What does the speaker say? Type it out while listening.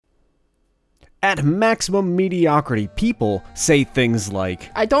At Maximum Mediocrity, people say things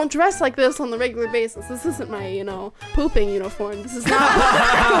like, I don't dress like this on the regular basis. This isn't my, pooping uniform. This is not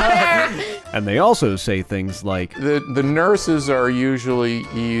what and they also say things like, The nurses are usually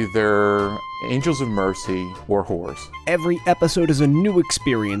either angels of mercy or whores. Every episode is a new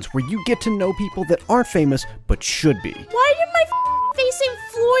experience where you get to know people that aren't famous but should be. Why did my facing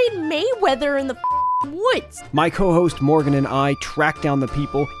Floyd Mayweather in the woods? My co-host Morgan and I track down the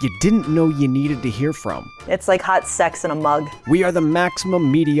people you didn't know you needed to hear from. It's like hot sex in a mug. We are the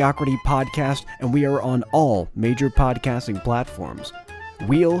Maximum Mediocrity Podcast, and we are on all major podcasting platforms.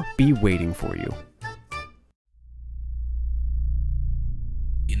 We'll be waiting for you.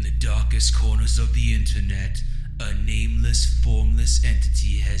 In the darkest corners of the internet, a nameless, formless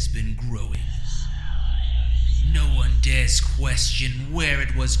entity has been growing. No one dares question where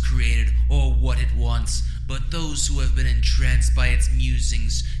it was created or what it wants, but those who have been entranced by its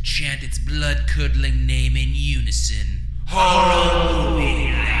musings chant its blood-curdling name in unison. Horror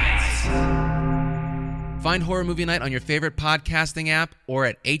Movie Night! Find Horror Movie Night on your favorite podcasting app or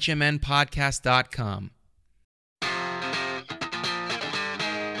at hmnpodcast.com.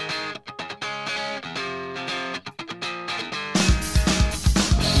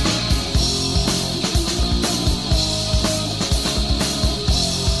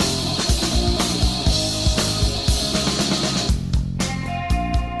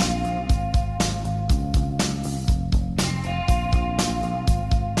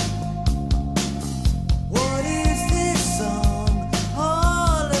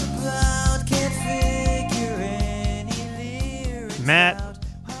 Matt,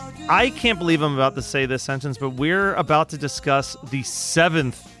 I can't believe I'm about to say this sentence, but we're about to discuss the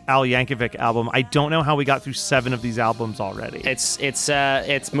 7th Al Yankovic album. I don't know how we got through 7 of these albums already.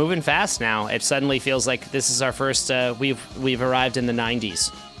 It's moving fast now. It suddenly feels like this is our first. We've arrived in the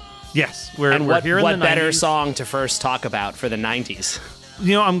 90s. Yes, we're here in the 90s. What better song to first talk about for the 90s?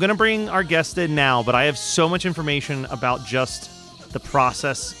 I'm going to bring our guest in now, but I have so much information about just the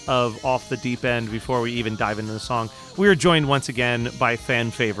process of Off the Deep End before we even dive into the song. We are joined once again by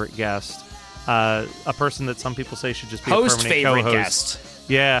fan favorite guest, a person that some people say should just be host a permanent favorite co-host. Guest.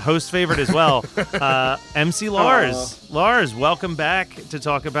 Yeah, host favorite as well. MC Lars. Lars, welcome back to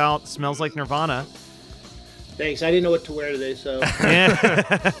talk about Smells Like Nirvana. Thanks. I didn't know what to wear today, so.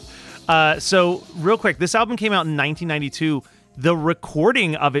 Yeah. So real quick, this album came out in 1992. The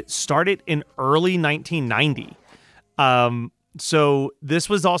recording of it started in early 1990. So this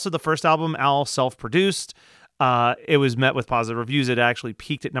was also the first album Al self-produced. It was met with positive reviews. It actually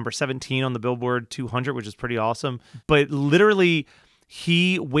peaked at number 17 on the Billboard 200, which is pretty awesome. But literally,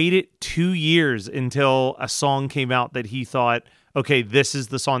 he waited 2 years until a song came out that he thought, okay, this is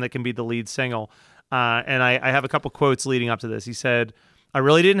the song that can be the lead single. And I have a couple quotes leading up to this. He said, I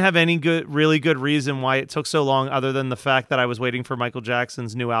really didn't have any really good reason why it took so long other than the fact that I was waiting for Michael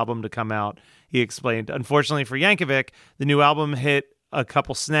Jackson's new album to come out, he explained. Unfortunately for Yankovic, the new album hit a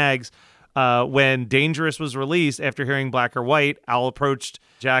couple snags. When Dangerous was released, after hearing Black or White, Al approached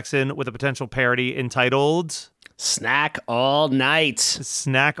Jackson with a potential parody entitled Snack All Night.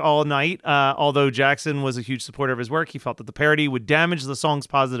 Snack All Night. Although Jackson was a huge supporter of his work, he felt that the parody would damage the song's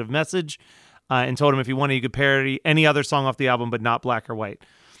positive message. And told him if he wanted, he could parody any other song off the album, but not Black or White.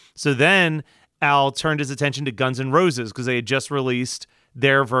 So then Al turned his attention to Guns N' Roses because they had just released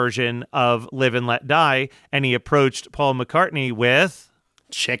their version of Live and Let Die, and he approached Paul McCartney with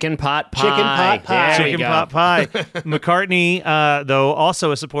Chicken Pot Pie. Chicken Pot Pie. Chicken Pot Pie. McCartney, though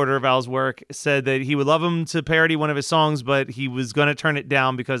also a supporter of Al's work, said that he would love him to parody one of his songs, but he was going to turn it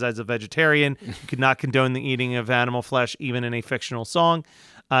down because as a vegetarian, he could not condone the eating of animal flesh, even in a fictional song.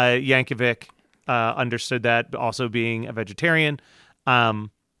 Yankovic understood that, also being a vegetarian. And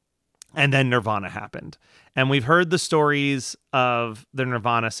then Nirvana happened. And we've heard the stories of the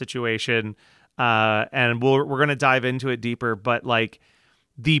Nirvana situation, and we're going to dive into it deeper. But like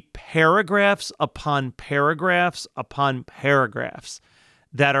the paragraphs upon paragraphs upon paragraphs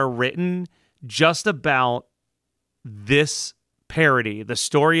that are written just about this parody, the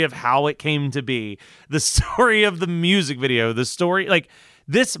story of how it came to be, the story of the music video, the story, like,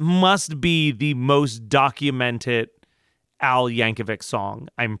 this must be the most documented Al Yankovic song,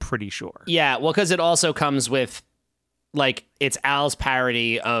 I'm pretty sure. Yeah, well, because it also comes with, like, it's Al's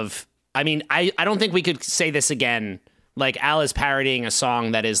parody of, I mean, I don't think we could say this again. Like, Al is parodying a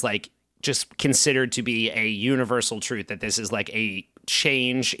song that is, like, just considered to be a universal truth, that this is, like, a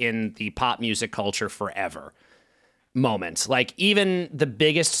change in the pop music culture forever moment. Like, even the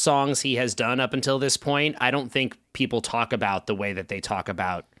biggest songs he has done up until this point, I don't think people talk about the way that they talk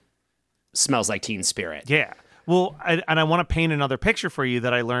about Smells Like Teen Spirit. Yeah. Well, and I want to paint another picture for you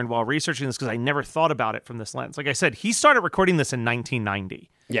that I learned while researching this because I never thought about it from this lens. Like I said, he started recording this in 1990.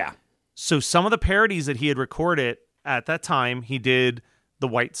 Yeah. So some of the parodies that he had recorded at that time, he did The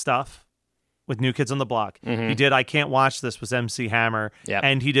White Stuff with New Kids on the Block. Mm-hmm. He did I Can't Watch This with MC Hammer. Yep.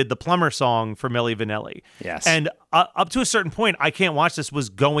 And he did the Plumber song for Milli Vanilli. Yes. And up to a certain point, I Can't Watch This was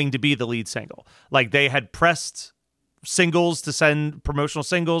going to be the lead single. Like they had pressed singles to send promotional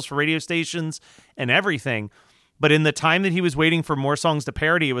singles for radio stations and everything. But in the time that he was waiting for more songs to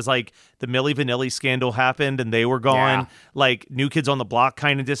parody, it was like the Milli Vanilli scandal happened and they were gone. Yeah. Like New Kids on the Block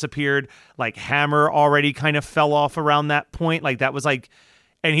kind of disappeared. Like Hammer already kind of fell off around that point. Like that was like,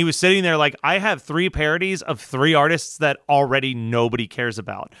 and he was sitting there like, I have 3 parodies of 3 artists that already nobody cares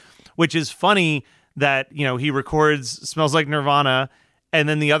about, which is funny that, you know, he records Smells Like Nirvana. And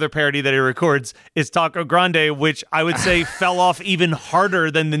then the other parody that he records is Taco Grande, which I would say fell off even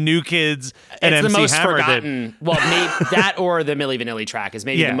harder than the New Kids and it's MC the most Hammer forgotten. did. Well, maybe that or the Milli Vanilli track is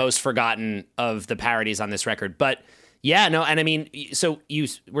maybe Yeah. the most forgotten of the parodies on this record. But yeah, no, and I mean, so you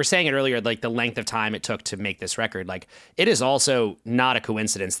were saying it earlier, like the length of time it took to make this record. Like it is also not a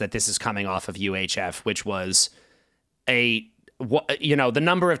coincidence that this is coming off of UHF, which was the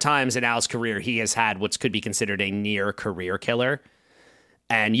number of times in Al's career he has had what could be considered a near career killer.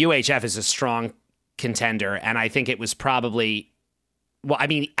 And UHF is a strong contender. And I think it was probably, well, I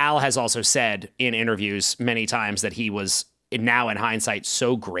mean, Al has also said in interviews many times that he was now in hindsight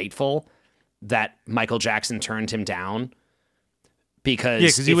so grateful that Michael Jackson turned him down.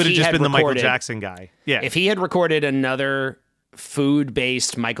 Because he would have just been the Michael recorded- Jackson guy. Yeah. If he had recorded another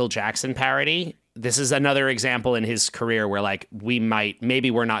food-based Michael Jackson parody, this is another example in his career where like maybe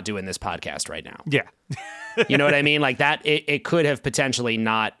we're not doing this podcast right now. Yeah. You know what I mean? Like that, it could have potentially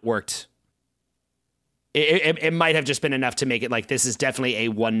not worked. It might have just been enough to make it like this is definitely a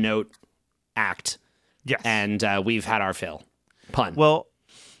one-note act. Yes. And we've had our fill. Pun. Well,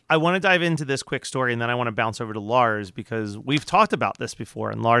 I want to dive into this quick story, and then I want to bounce over to Lars because we've talked about this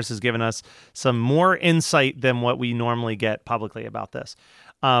before, and Lars has given us some more insight than what we normally get publicly about this.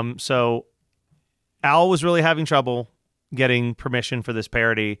 So Al was really having trouble getting permission for this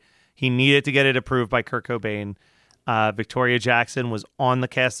parody. He needed to get it approved by Kurt Cobain. Victoria Jackson was on the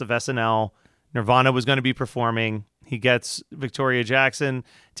cast of SNL. Nirvana was going to be performing. He gets Victoria Jackson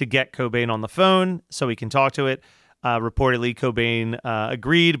to get Cobain on the phone so he can talk to it. Reportedly, Cobain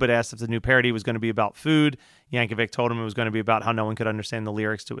agreed, but asked if the new parody was going to be about food. Yankovic told him it was going to be about how no one could understand the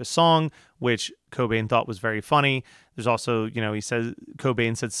lyrics to his song, which Cobain thought was very funny. There's also, he says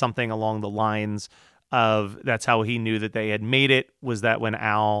Cobain said something along the lines of that's how he knew that they had made it, was that when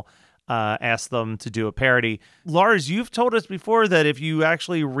Al asked them to do a parody. Lars, you've told us before that if you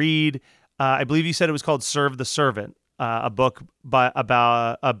actually read, I believe you said it was called Serve the Servant, a book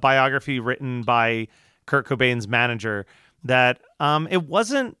about a biography written by Kurt Cobain's manager, that it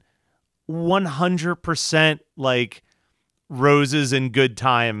wasn't 100% like roses and good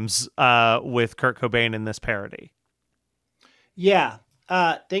times with Kurt Cobain in this parody. Yeah.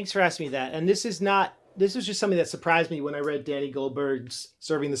 Thanks for asking me that. And this was just something that surprised me when I read Danny Goldberg's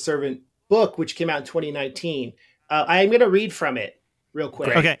Serving the Servant book, which came out in 2019. I'm going to read from it real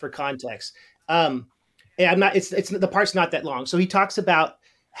quick for context. And I'm not, it's the part's not that long. So he talks about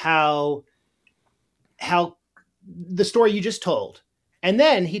how the story you just told. And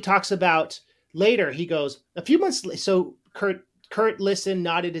then he talks about later, he goes, a few months, so Kurt listened,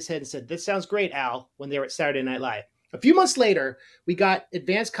 nodded his head and said, "This sounds great, Al," when they were at Saturday Night Live. A few months later, we got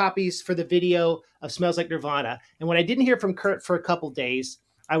advanced copies for the video of Smells Like Nirvana. And when I didn't hear from Kurt for a couple days,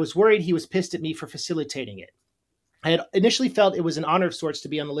 I was worried he was pissed at me for facilitating it. I had initially felt it was an honor of sorts to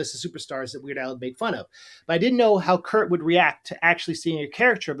be on the list of superstars that Weird Al had made fun of, but I didn't know how Kurt would react to actually seeing a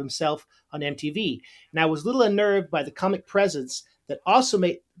caricature of himself on MTV. And I was a little unnerved by the comic premise that also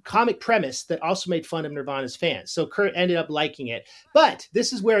made fun of Nirvana's fans. So Kurt ended up liking it, but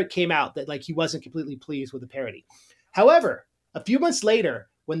this is where it came out that like he wasn't completely pleased with the parody. However, a few months later,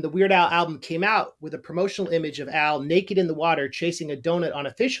 when the Weird Al album came out with a promotional image of Al naked in the water chasing a donut on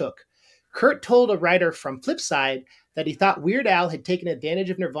a fishhook, Kurt told a writer from Flipside that he thought Weird Al had taken advantage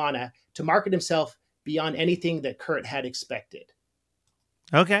of Nirvana to market himself beyond anything that Kurt had expected.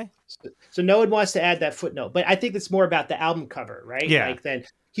 Okay. So no one wants to add that footnote, but I think it's more about the album cover, right? Yeah. Like then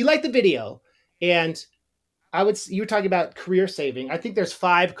he liked the video, and you were talking about career saving. I think there's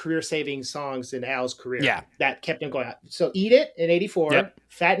 5 career saving songs in Al's career that kept him going out. So Eat It in 84,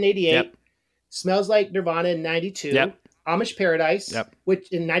 Fat in 88, Smells Like Nirvana in 92, Amish Paradise, Yep.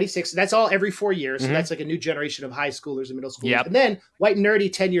 which in 96, that's all every 4 years. So Mhm. that's like a new generation of high schoolers and middle schoolers. Yep. And then White and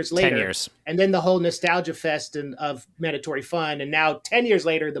Nerdy 10 years later. 10 years. And then the whole nostalgia fest of mandatory fun. And now 10 years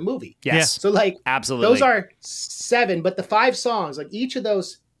later, the movie. Yes. So like, Absolutely. those are 7, but the 5 songs, like each of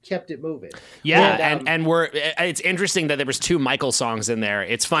those kept it moving. Yeah, and it's interesting that there was 2 Michael songs in there.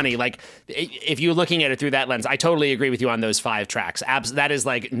 It's funny, like if you're looking at it through that lens, I totally agree with you on those 5 tracks. That is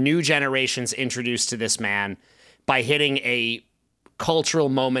like new generations introduced to this man by hitting a cultural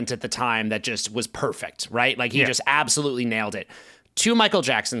moment at the time that just was perfect, right? Like he just absolutely nailed it. 2 Michael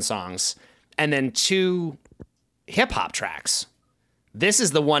Jackson songs and then 2 hip hop tracks. This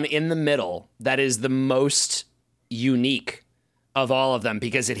is the one in the middle that is the most unique of all of them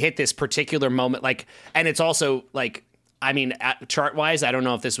because it hit this particular moment, like, and it's also like, I mean, chart wise, I don't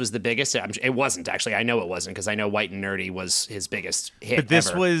know if this was the biggest. It wasn't actually. I know it wasn't because I know White and Nerdy was his biggest hit. But this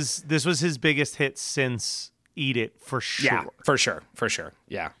ever. was his biggest hit since Eat It for sure. Yeah, for sure.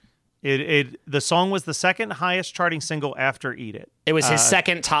 Yeah. The song was the second highest charting single after Eat It. It was his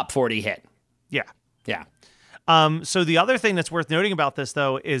second top 40 hit. Yeah. Yeah. So the other thing that's worth noting about this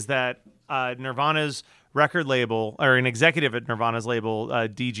though is that Nirvana's record label, or an executive at Nirvana's label,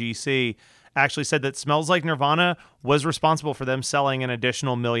 DGC, actually said that Smells Like Nirvana was responsible for them selling an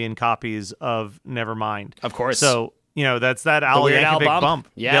additional 1 million copies of Nevermind. Of course. So, that's that The Weird Al big bump.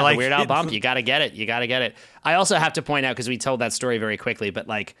 Yeah, like, the Weird Al bump. You got to get it. I also have to point out, because we told that story very quickly, but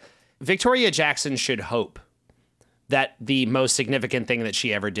like Victoria Jackson should hope that the most significant thing that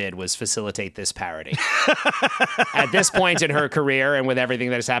she ever did was facilitate this parody. At this point in her career and with everything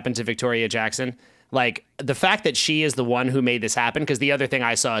that has happened to Victoria Jackson, like the fact that she is the one who made this happen, because the other thing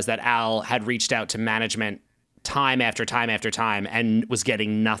I saw is that Al had reached out to management time after time after time and was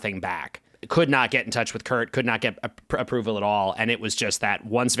getting nothing back. Could not get in touch with Kurt, could not get approval at all. And it was just that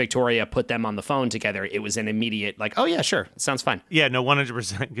once Victoria put them on the phone together, it was an immediate like, oh yeah, sure, sounds fine. Yeah, no,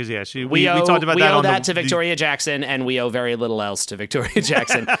 100%. Because we talked about we that owe on that to Victoria Jackson, and we owe very little else to Victoria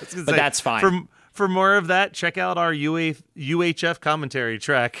Jackson. But that's fine. For more of that, check out our UHF commentary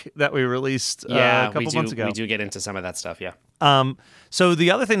track that we released a couple months ago. We do get into some of that stuff, yeah. So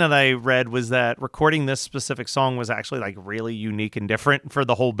the other thing that I read was that recording this specific song was actually like really unique and different for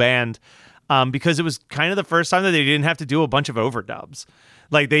the whole band, because it was kind of the first time that they didn't have to do a bunch of overdubs.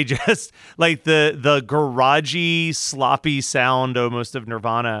 Like they just like the garagey, sloppy sound almost of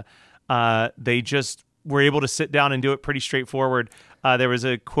Nirvana. They just were able to sit down and do it pretty straightforward. There was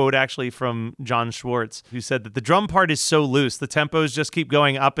a quote actually from John Schwartz who said that the drum part is so loose, the tempos just keep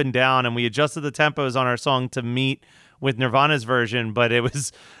going up and down, and we adjusted the tempos on our song to meet with Nirvana's version, but it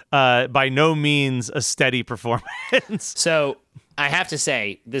was by no means a steady performance. So I have to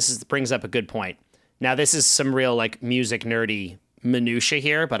say, brings up a good point. Now, this is some real like music nerdy minutia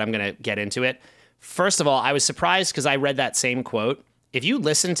here, but I'm going to get into it. First of all, I was surprised because I read that same quote. If you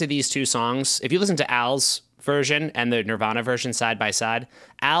listen to these 2 songs, if you listen to Al's version and the Nirvana version side by side,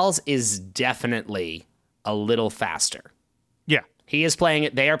 Al's is definitely a little faster. Yeah. He is playing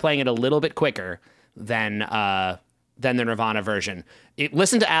it. They are playing it a little bit quicker than the Nirvana version.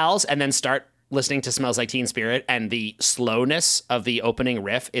 Listen to Al's and then start listening to Smells Like Teen Spirit, and the slowness of the opening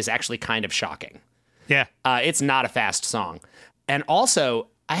riff is actually kind of shocking. Yeah. It's not a fast song. And also,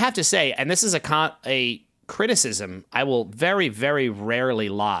 I have to say, and this is a criticism I will very, very rarely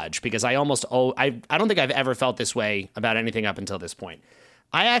lodge, because I don't think I've ever felt this way about anything up until this point.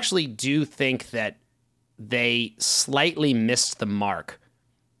 I actually do think that they slightly missed the mark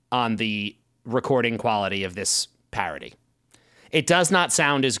on the recording quality of this parody. It does not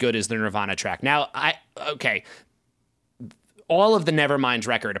sound as good as the Nirvana track. Now, all of the Nevermind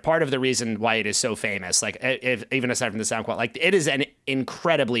record, a part of the reason why it is so famous, like even aside from the sound quality, like it is an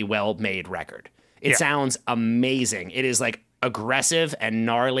incredibly well-made record. It sounds amazing. It is like aggressive and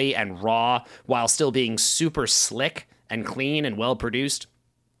gnarly and raw while still being super slick and clean and well-produced.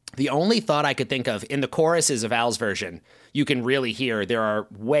 The only thought I could think of in the choruses of Al's version, you can really hear there are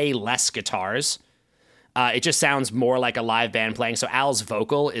way less guitars. It just sounds more like a live band playing. So Al's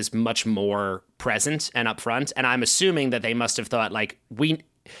vocal is much more present and upfront. And I'm assuming that they must have thought, like,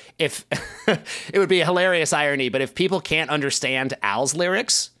 if it would be a hilarious irony, but if people can't understand Al's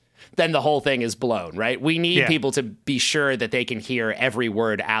lyrics, then the whole thing is blown, right? We need people to be sure that they can hear every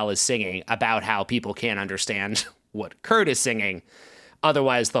word Al is singing about how people can't understand what Kurt is singing.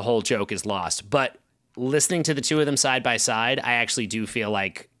 Otherwise, the whole joke is lost. But listening to the 2 of them side by side, I actually do feel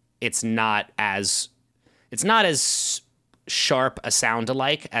like it's not as sharp a sound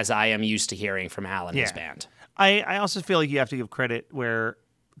alike as I am used to hearing from Al and his band. I also feel like you have to give credit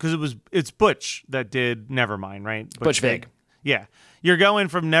because it's Butch that did Nevermind, right? Butch Vig. Yeah. You're going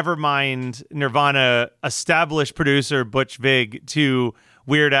from Nevermind, Nirvana, established producer Butch Vig to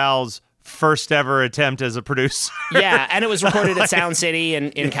Weird Al's first ever attempt as a producer. Yeah, and it was recorded at Sound City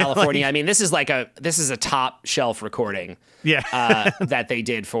in California. I mean, this is a top shelf recording. Yeah. That they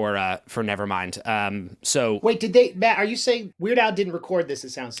did for Nevermind. So Wait, Matt, are you saying Weird Al didn't record this at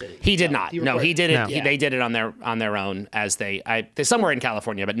Sound City? he did not. No, he did it. No. They did it on their own as they're somewhere in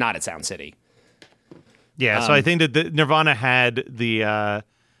California, but not at Sound City. Yeah, so I think that Nirvana had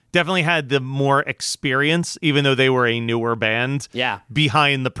definitely had the more experience, even though they were a newer band. Yeah.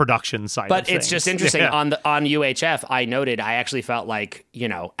 Behind the production side. But of it's things. just interesting. Yeah. On UHF, I actually felt like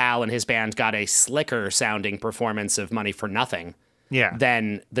Al and his band got a slicker sounding performance of Money for Nothing. Yeah.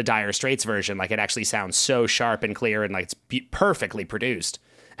 Than the Dire Straits version. Like, it actually sounds so sharp and clear, and like it's perfectly produced.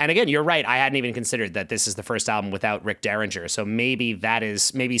 And again, you're right. I hadn't even considered that this is the first album without Rick Derringer. So maybe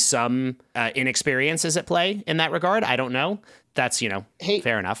some inexperience is at play in that regard. I don't know. That's,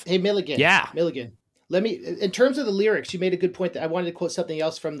 fair enough. Hey, Milligan. Yeah. Milligan. Let me, in terms of the lyrics, you made a good point that I wanted to quote something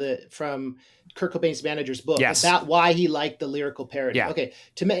else from Kurt Cobain's manager's book about why he liked the lyrical parody. Yeah. Okay.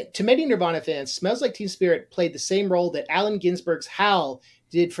 To many Nirvana fans, Smells Like Teen Spirit played the same role that Allen Ginsberg's Howl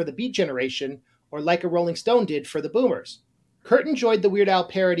did for the Beat Generation, or Like a Rolling Stone did for the Boomers. Kurt enjoyed the Weird Al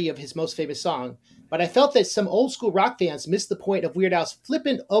parody of his most famous song, but I felt that some old school rock fans missed the point of Weird Al's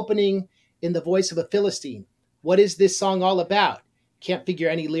flippant opening in the voice of a Philistine. What is this song all about? Can't figure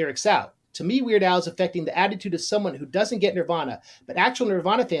any lyrics out. To me, Weird Al is affecting the attitude of someone who doesn't get Nirvana, but actual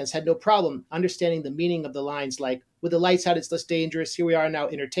Nirvana fans had no problem understanding the meaning of the lines like, with the lights out, it's less dangerous, here we are now,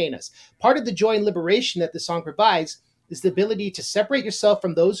 entertain us. Part of the joy and liberation that the song provides is the ability to separate yourself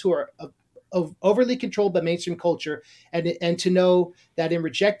from those who are overly controlled by mainstream culture, and to know that in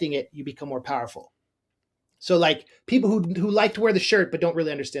rejecting it, you become more powerful. So like people who like to wear the shirt but don't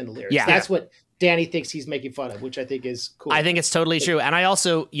really understand the lyrics. Yeah. That's what Danny thinks he's making fun of, which I think is cool. I think it's totally true. And I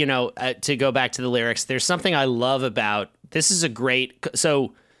also, to go back to the lyrics, there's something I love about, this is with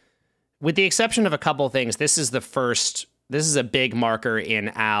the exception of a couple things, this is a big marker in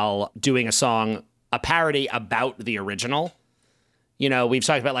Al doing a parody about the original. We've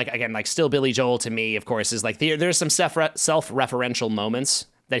talked about, like Still Billy Joel to me, of course, is like there's some self-referential moments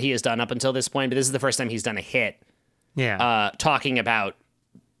that he has done up until this point, but this is the first time he's done a hit. Yeah. Talking about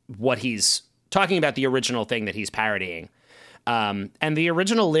the original thing that he's parodying. And the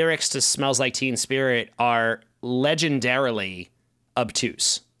original lyrics to Smells Like Teen Spirit are legendarily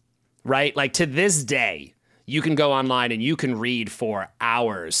obtuse, right? Like, to this day, you can go online and you can read for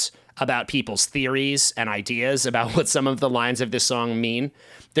hours about people's theories and ideas about what some of the lines of this song mean.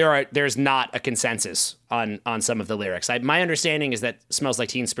 There's not a consensus on some of the lyrics. My understanding is that Smells Like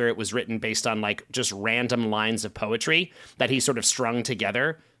Teen Spirit was written based on like just random lines of poetry that he sort of strung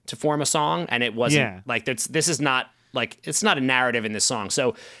together to form a song, and it wasn't like this is not like, it's not a narrative in this song.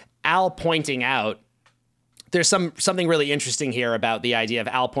 So Al pointing out, there's something really interesting here about the idea of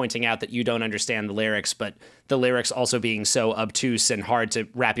Al pointing out that you don't understand the lyrics, but the lyrics also being so obtuse and hard to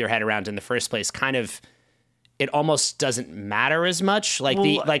wrap your head around in the first place, kind of, it almost doesn't matter as much. Like,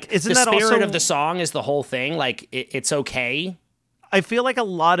 the spirit of the song is the whole thing. Like, it's okay. I feel like a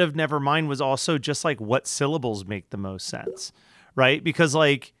lot of Nevermind was also just like what syllables make the most sense, right? Because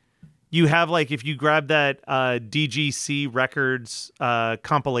like you have like, if you grab that DGC Records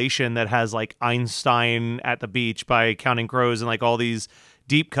compilation that has like Einstein at the Beach by Counting Crows and like all these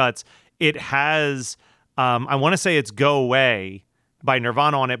deep cuts, it has, I want to say it's Go Away by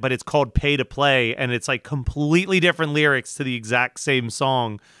Nirvana on it, but it's called Pay to Play, and it's like completely different lyrics to the exact same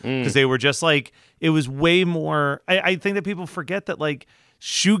song, because they were just like, it was way more, I think that people forget that like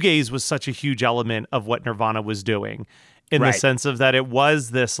shoegaze was such a huge element of what Nirvana was doing, in the sense of that it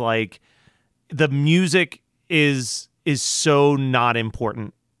was this like, the music is so not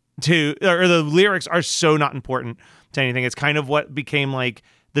important to, or the lyrics are so not important to anything. It's kind of what became like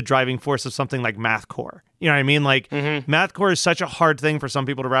the driving force of something like mathcore. You know what I mean? Like, mathcore is such a hard thing for some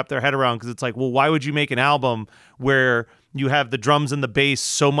people to wrap their head around, because it's like, well, why would you make an album where you have the drums and the bass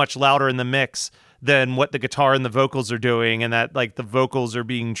so much louder in the mix than what the guitar and the vocals are doing, and that like the vocals are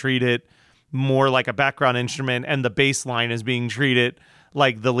being treated more like a background instrument and the bass line is being treated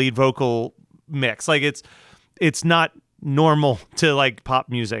like the lead vocal mix. Like, it's not normal to like pop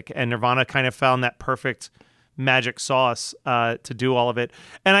music, and Nirvana kind of found that perfect magic sauce to do all of it.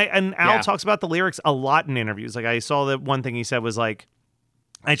 And Al talks about the lyrics a lot in interviews. Like, I saw that one thing he said was like,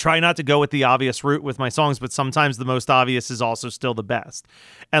 I try not to go with the obvious route with my songs, but sometimes the most obvious is also still the best.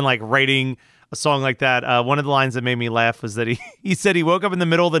 And like writing a song like that. One of the lines that made me laugh was that he said he woke up in the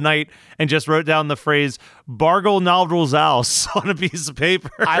middle of the night and just wrote down the phrase "Bargle Novel's House" on a piece of paper.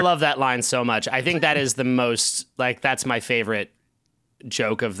 I love that line so much. I think that is the most, like, that's my favorite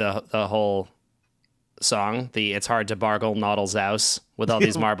joke of the whole song. The "It's hard to bargle Noddle's house with all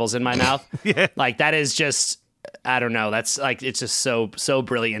these marbles in my mouth." Yeah. Like, that is just, I don't know. That's like, it's just so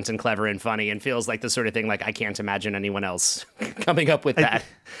brilliant and clever and funny, and feels like the sort of thing, like, I can't imagine anyone else coming up with that.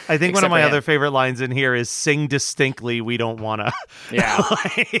 I think one of except my for other him. favorite lines in here is "Sing distinctly, we don't wanna." Yeah.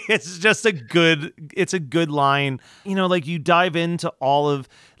 It's just a good line. You know, like, you dive into all of,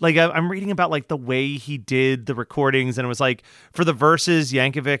 like, I'm reading about, like, the way he did the recordings, and it was like, for the verses,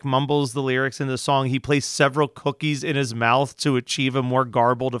 Yankovic mumbles the lyrics in the song. He placed several cookies in his mouth to achieve a more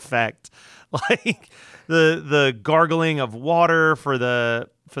garbled effect. Like, the gargling of water for the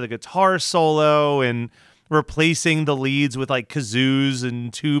guitar solo, and replacing the leads with, like, kazoos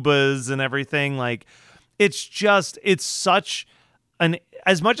and tubas and everything. Like, it's such an,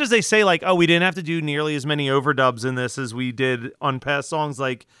 as much as they say, like, oh, we didn't have to do nearly as many overdubs in this as we did on past songs,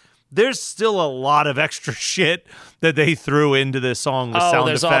 like, there's still a lot of extra shit that they threw into this song with sound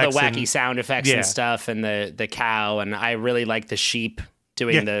there's effects. all the wacky sound effects Yeah. and stuff, and the cow, and I really like the sheep.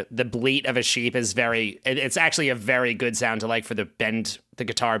 Doing the bleat of a sheep is it's actually a very good sound to like for the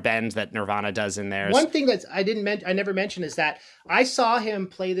guitar bend that Nirvana does in theirs. One thing that I never mentioned is that I saw him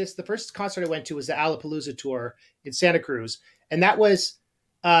play this. The first concert I went to was the Alapalooza tour in Santa Cruz, and that was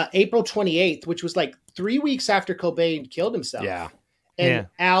April 28th, which was like 3 weeks after Cobain killed himself. Yeah. And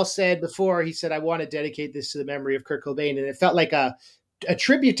Al said before, he said, "I want to dedicate this to the memory of Kurt Cobain," and it felt like a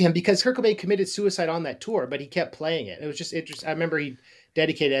tribute to him because Kurt Cobain committed suicide on that tour, but he kept playing it. It was just interesting. I remember he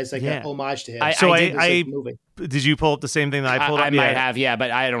dedicated it as like an homage to him. Did you pull up the same thing that I pulled up? I might have,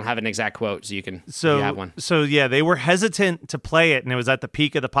 but I don't have an exact quote, so you have one. So yeah, they were hesitant to play it, and it was at the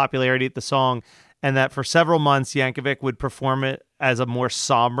peak of the popularity of the song, and that for several months Yankovic would perform it as a more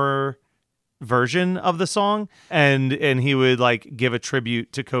somber version of the song, and he would, like, give a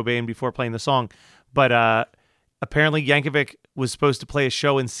tribute to Cobain before playing the song. But apparently Yankovic was supposed to play a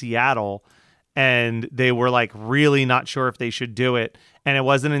show in Seattle, and they were, like, really not sure if they should do it. And it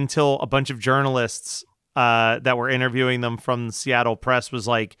wasn't until a bunch of journalists that were interviewing them from the Seattle press was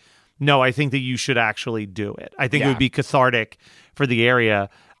like, "No, I think that you should actually do it. I think it would be cathartic for the area,"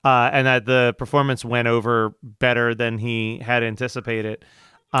 and that the performance went over better than he had anticipated.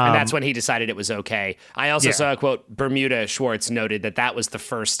 And that's when he decided it was okay. I also saw a quote, Bermuda Schwartz noted that was the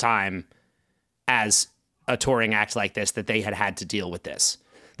first time as a touring act like this that they had to deal with this.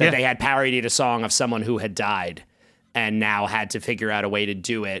 That they had parodied a song of someone who had died and now had to figure out a way to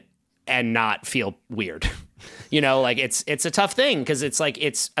do it and not feel weird. You know, like, it's a tough thing because it's like,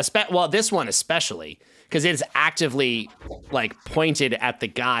 this one especially, because it's actively, like, pointed at the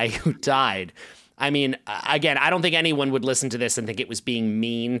guy who died. I mean, again, I don't think anyone would listen to this and think it was being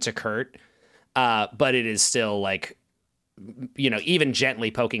mean to Kurt, but it is still, like, you know, even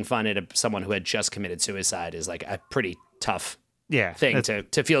gently poking fun at someone who had just committed suicide is, like, a pretty tough thing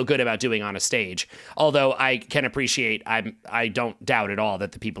to feel good about doing on a stage. Although I can appreciate, I don't doubt at all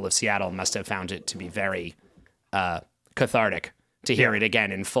that the people of Seattle must have found it to be very cathartic to hear it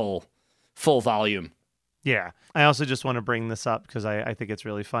again in full volume. Yeah. I also just want to bring this up because I think it's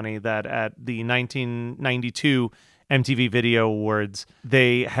really funny that at the 1992 MTV Video Awards,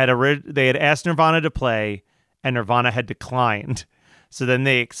 they had asked Nirvana to play, and Nirvana had declined. So then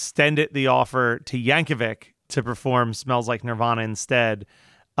they extended the offer to Yankovic to perform "Smells Like Nirvana" instead.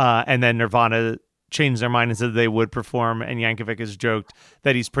 And then Nirvana changed their mind and said they would perform, and Yankovic has joked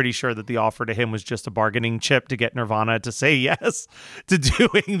that he's pretty sure that the offer to him was just a bargaining chip to get Nirvana to say yes to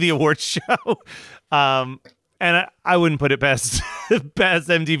doing the awards show. And I wouldn't put it past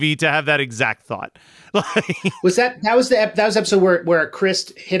MTV to have that exact thought. Was that was the episode where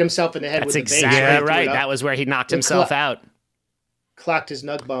Chris hit himself in the head with the bass? Exactly right. That was where he knocked himself out. Clocked his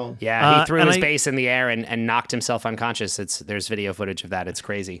nug bone. Yeah, he threw his bass in the air and knocked himself unconscious. There's video footage of that. It's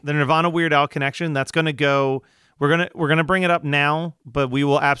crazy. The Nirvana Weird Al connection, that's going to go. We're gonna bring it up now, but we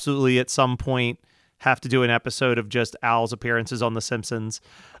will absolutely at some point have to do an episode of just Al's appearances on The Simpsons.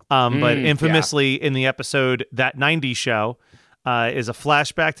 But infamously in the episode That 90s Show is a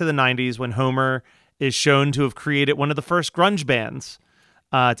flashback to the 90s when Homer is shown to have created one of the first grunge bands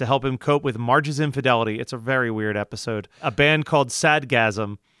to help him cope with Marge's infidelity. It's a very weird episode. A band called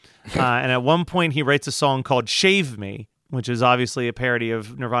Sadgasm. And at one point he writes a song called Shave Me, which is obviously a parody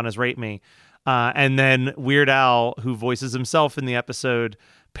of Nirvana's Rape Me. And then Weird Al, who voices himself in the episode,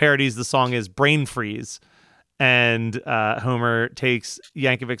 parodies the song as Brain Freeze. And Homer takes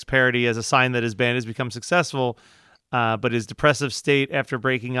Yankovic's parody as a sign that his band has become successful. but his depressive state after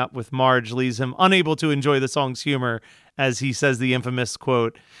breaking up with Marge leaves him unable to enjoy the song's humor, as he says the infamous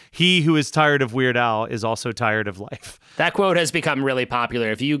quote, "He who is tired of Weird Al is also tired of life." That quote has become really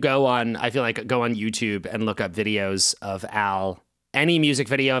popular. If you go on YouTube and look up videos of Al, any music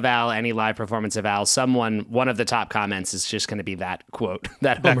video of Al, any live performance of Al, one of the top comments is just going to be that quote,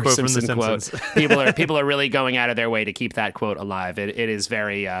 that Homer quote from The Simpson quote. Simpsons. People are really going out of their way to keep that quote alive. It is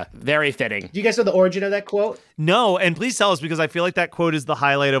very, very fitting. Do you guys know the origin of that quote? No, and please tell us, because I feel like that quote is the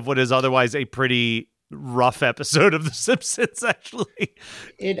highlight of what is otherwise a pretty rough episode of The Simpsons, actually.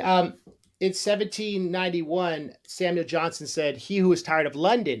 In 1791, Samuel Johnson said, "He who is tired of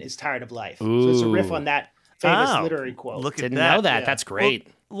London is tired of life." So it's a riff on that famous literary quote. Look at Didn't that. know that. Yeah. That's great.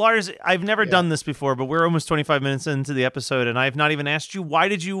 Well, Lars, I've never done this before, but we're almost 25 minutes into the episode, and I've not even asked you, why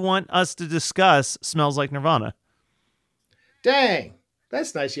did you want us to discuss Smells Like Nirvana? Dang,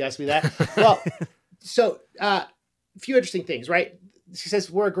 that's nice you asked me that. Well, so a few interesting things, right? She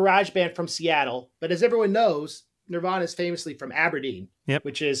says we're a garage band from Seattle, but as everyone knows, Nirvana is famously from Aberdeen,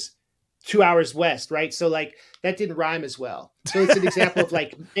 which is 2 hours west, right? So like that didn't rhyme as well. So it's an example of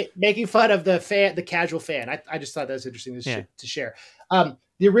like making fun of the casual fan. I just thought that was interesting to share.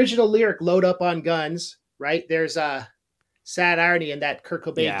 The original lyric, "Load up on guns," right? There's a sad irony in that Kurt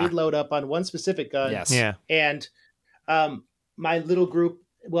Cobain did load up on one specific gun. Yes. Yeah. And my little group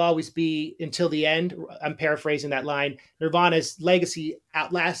will always be until the end. I'm paraphrasing that line. Nirvana's legacy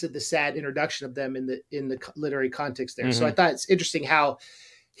outlasted the sad introduction of them in the literary context there. So I thought it's interesting how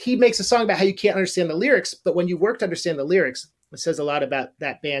he makes a song about how you can't understand the lyrics, but when you work to understand the lyrics, it says a lot about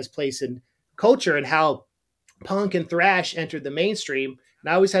that band's place in culture and how punk and thrash entered the mainstream. And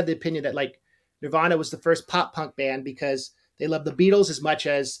I always had the opinion that like Nirvana was the first pop punk band because they loved the Beatles as much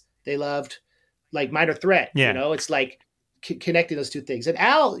as they loved like Minor Threat. Yeah. You know, it's like connecting those two things. And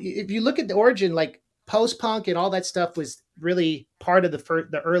Al, if you look at the origin, like post punk and all that stuff was really part of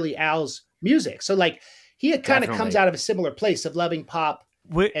the early Al's music. So like he kind of comes out of a similar place of loving pop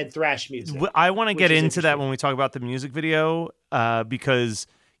and thrash music. I want to get into that when we talk about the music video, because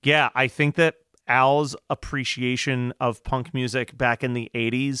I think that Al's appreciation of punk music back in the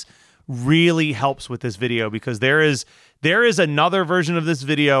 80s really helps with this video, because there is another version of this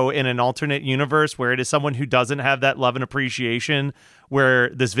video in an alternate universe where it is someone who doesn't have that love and appreciation, where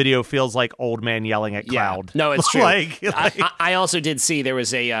this video feels like old man yelling at cloud. No, it's true. I also did see there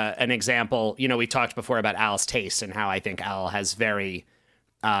was an example. You know, we talked before about Al's taste and how I think Al has very,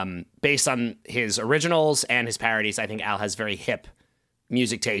 based on his originals and his parodies, I think Al has very hip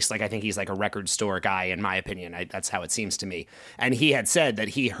music taste. Like I think he's like a record store guy, in my opinion. That's how it seems to me. And he had said that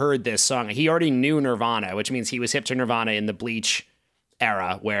he heard this song. He already knew Nirvana, which means he was hip to Nirvana in the Bleach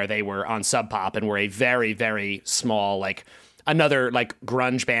era, where they were on Sub Pop and were a very, very small, like another like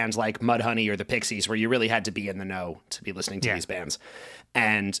grunge bands like Mudhoney or the Pixies, where you really had to be in the know to be listening to these bands.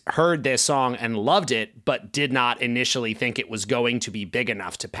 And heard this song and loved it, but did not initially think it was going to be big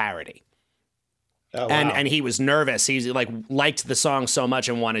enough to parody. Oh, wow. And he was nervous. He liked the song so much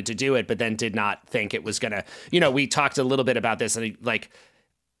and wanted to do it, but then did not think it was gonna. You know, we talked a little bit about this, and like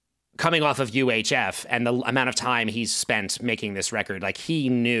coming off of UHF and the amount of time he's spent making this record, like he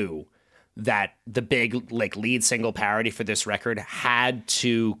knew that the big like lead single parody for this record had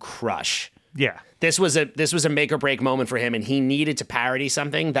to crush. Yeah, this was a make or break moment for him, and he needed to parody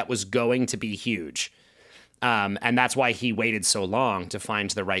something that was going to be huge. And that's why he waited so long to find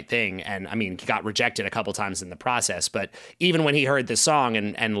the right thing. And I mean, he got rejected a couple times in the process, but even when he heard this song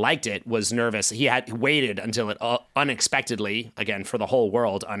and liked it, was nervous. He had waited until it unexpectedly, again, for the whole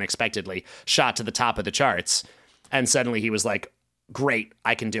world, unexpectedly shot to the top of the charts. And suddenly he was like, great,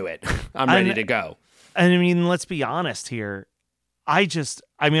 I can do it. I'm ready to go. And I mean, let's be honest here.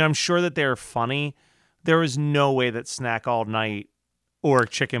 I'm sure that they're funny. There was no way that Snack All Night or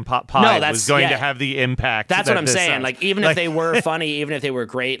Chicken Pot Pie was going to have the impact. That's what I'm saying. Like, even if they were funny, even if they were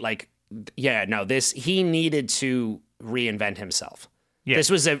great, he needed to reinvent himself. Yeah.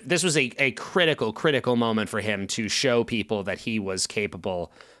 This was a critical moment for him to show people that he was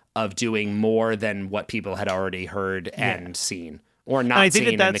capable of doing more than what people had already heard and seen, or not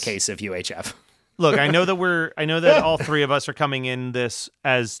seen in the case of UHF. Look, I know that all three of us are coming in this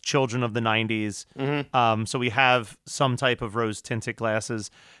as children of the 90s. Mm-hmm. So we have some type of rose-tinted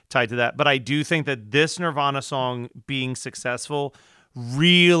glasses tied to that. But I do think that this Nirvana song being successful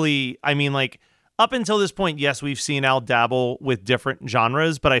really, I mean, like, up until this point, yes, we've seen Al dabble with different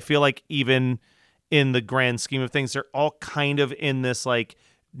genres, but I feel like even in the grand scheme of things, they're all kind of in this, like,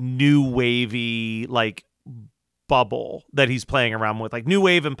 new wavy, like, bubble that he's playing around with, like, new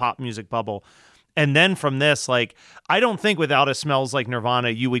wave and pop music bubble. And then from this, like, I don't think without a Smells Like Nirvana,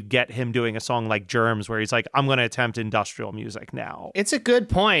 you would get him doing a song like Germs, where he's like, I'm going to attempt industrial music now. It's a good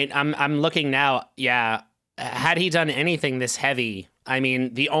point. I'm looking now. Yeah. Had he done anything this heavy, I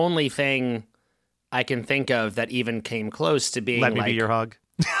mean, the only thing I can think of that even came close to being Let Me Be Your Hog.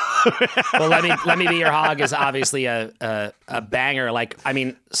 Well, let me Be Your Hog is obviously a banger. Like, I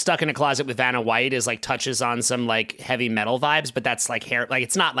mean, Stuck in a Closet with Vanna White is like touches on some like heavy metal vibes, but that's like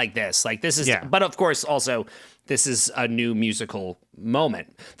it's not like this. Like this is, but of course also this is a new musical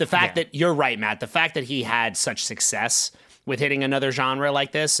moment. The fact that you're right, Matt, the fact that he had such success with hitting another genre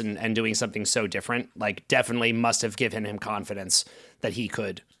like this and doing something so different, like definitely must have given him confidence that he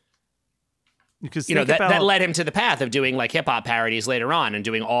could. Because that led him to the path of doing like hip hop parodies later on and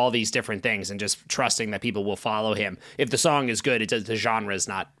doing all these different things and just trusting that people will follow him. If the song is good, the genre is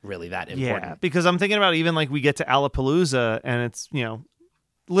not really that important. Yeah, because I'm thinking about even like we get to Alapalooza and it's,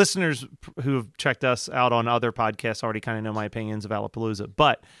 listeners who have checked us out on other podcasts already kind of know my opinions of Alapalooza.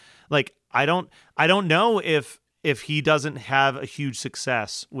 But like, I don't know if he doesn't have a huge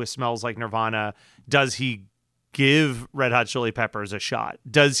success with Smells Like Nirvana, does he give Red Hot Chili Peppers a shot?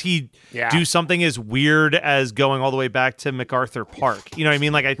 Does he do something as weird as going all the way back to MacArthur Park? You know what I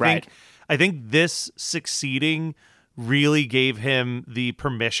mean? Like, I think this succeeding really gave him the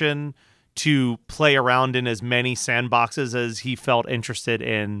permission to play around in as many sandboxes as he felt interested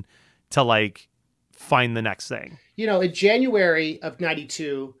in to like find the next thing. In January of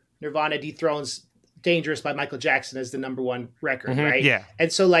 92, Nirvana dethrones Dangerous by Michael Jackson as the number one record, right? Yeah.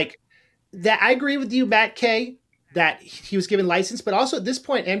 And so like that, I agree with you, Matt K, that he was given license, but also at this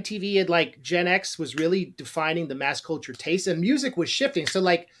point, MTV had like Gen X was really defining the mass culture taste and music was shifting. So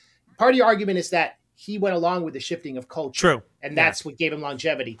like part of your argument is that he went along with the shifting of culture. True. And that's what gave him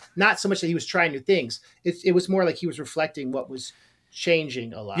longevity. Not so much that he was trying new things. It was more like he was reflecting what was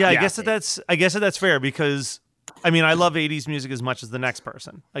changing a lot. Yeah, I guess that's fair because I mean, I love 80s music as much as the next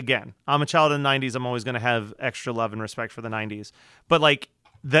person. Again, I'm a child of the 90s. I'm always going to have extra love and respect for the 90s. But like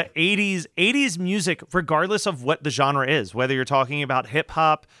the 80s music, regardless of what the genre is, whether you're talking about hip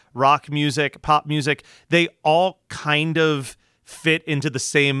hop, rock music, pop music, they all kind of fit into the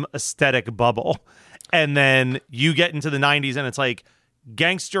same aesthetic bubble. And then you get into the 90s and it's like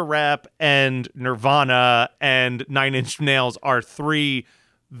gangster rap and Nirvana and Nine Inch Nails are three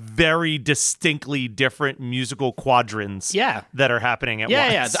very distinctly different musical quadrants that are happening at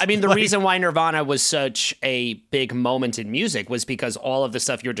once. Yeah. I mean, the reason why Nirvana was such a big moment in music was because all of the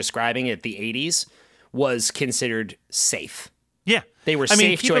stuff you're describing at the 80s was considered safe. Yeah. They were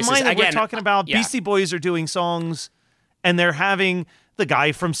safe choices. Keep in mind that we're talking about Beastie Boys are doing songs and they're having the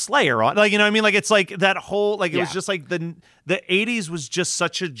guy from Slayer on. Like, you know what I mean? Like, it's like that whole, like, it was just like the 80s was just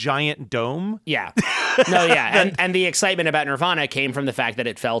such a giant dome. Yeah. No, yeah. and the excitement about Nirvana came from the fact that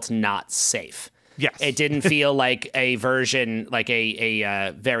it felt not safe. Yes. It didn't feel like a version, like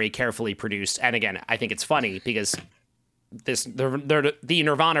a very carefully produced. And again, I think it's funny because the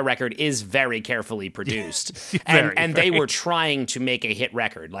Nirvana record is very carefully produced. and they were trying to make a hit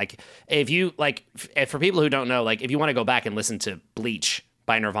record. Like, for people who don't know, like, if you want to go back and listen to Bleach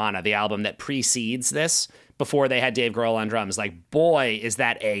by Nirvana, the album that precedes this, before they had Dave Grohl on drums, like, boy, is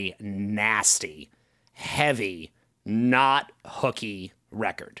that a nasty, heavy, not hooky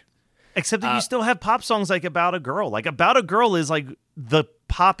record. Except that you still have pop songs like About a Girl. Like, About a Girl is like the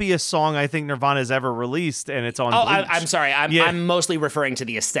poppiest song I think Nirvana's ever released, and it's on Bleach. I'm sorry. I'm mostly referring to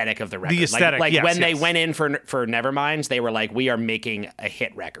the aesthetic of the record. The aesthetic, like when they went in for Nevermind, they were like, we are making a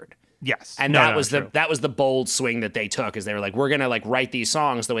hit record. Yes. And that was the bold swing that they took, is they were like, we're going to like write these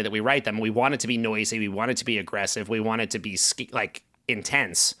songs the way that we write them. We want it to be noisy. We want it to be aggressive. We want it to be like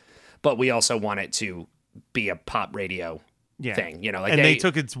intense, but we also want it to be a pop radio thing, like, and they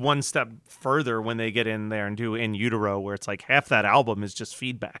took it one step further when they get in there and do In Utero, where it's like half that album is just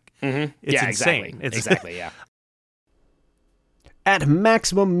feedback. Mm-hmm. It's insane. Exactly. Yeah. At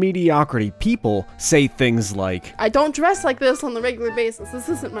Maximum Mediocrity, people say things like, I don't dress like this on the regular basis. This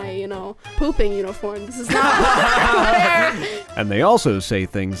isn't my, pooping uniform. This is not and they also say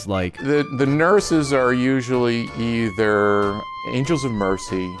things like, The nurses are usually either angels of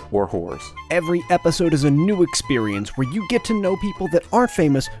mercy or whores. Every episode is a new experience where you get to know people that aren't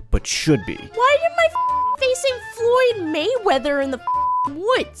famous but should be. Why am I facing Floyd Mayweather in the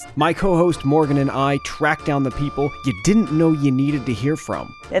woods? My co-host Morgan and I track down the people you didn't know you needed to hear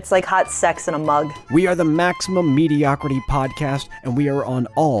from. It's like hot sex in a mug. We are the Maximum Mediocrity Podcast, and we are on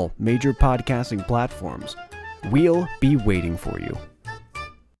all major podcasting platforms. We'll be waiting for you.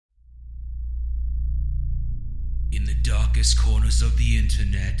 In the darkest corners of the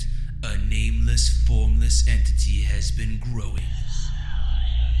internet, a nameless, formless entity has been growing.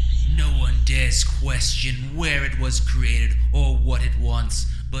 No one dares dares question where it was created or what it wants,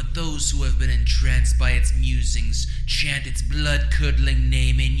 but those who have been entranced by its musings chant its blood-curdling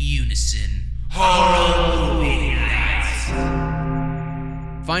name in unison. Horror Movie Night!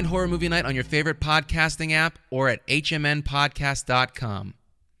 Find Horror Movie Night on your favorite podcasting app or at hmnpodcast.com.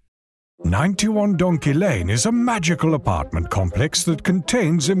 91 Donkey Lane is a magical apartment complex that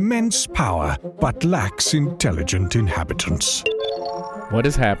contains immense power but lacks intelligent inhabitants. What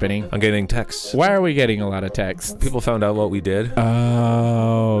is happening? I'm getting texts. Why are we getting a lot of texts? People found out what we did.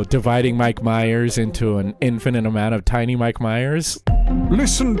 Oh, dividing Mike Myers into an infinite amount of tiny Mike Myers?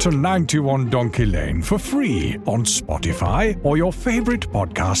 Listen to 91 Donkey Lane for free on Spotify or your favorite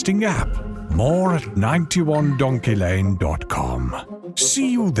podcasting app. More at 91donkeylane.com.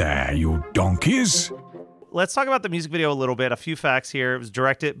 See you there, you donkeys. Let's talk about the music video a little bit. A few facts here. It was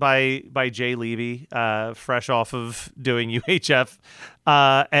directed by Jay Levy, fresh off of doing UHF.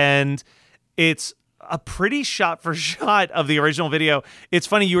 And it's a pretty shot for shot of the original video. It's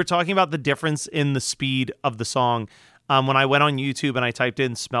funny, you were talking about the difference in the speed of the song. When I went on YouTube and I typed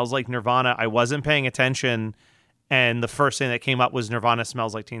in "Smells Like Nirvana," I wasn't paying attention. And the first thing that came up was Nirvana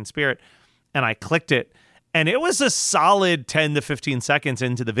Smells Like Teen Spirit. And I clicked it. And it was a solid 10 to 15 seconds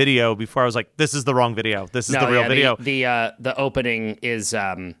into the video before I was like, this is the wrong video. This is the real video. The opening is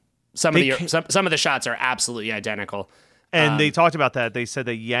some of the shots are absolutely identical. And they talked about that. They said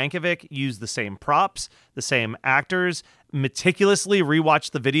that Yankovic used the same props, the same actors, meticulously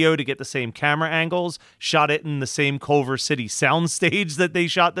rewatched the video to get the same camera angles, shot it in the same Culver City soundstage that they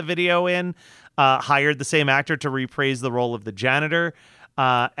shot the video in, hired the same actor to reprise the role of the janitor.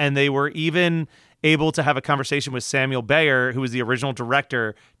 And they were even able to have a conversation with Samuel Bayer, who was the original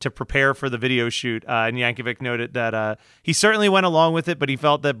director, to prepare for the video shoot. And Yankovic noted that he certainly went along with it, but he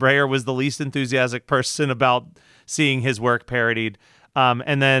felt that Bayer was the least enthusiastic person about seeing his work parodied.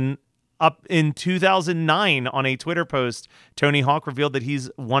 And then up in 2009, on a Twitter post, Tony Hawk revealed that he's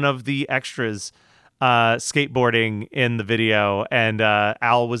one of the extras skateboarding in the video, and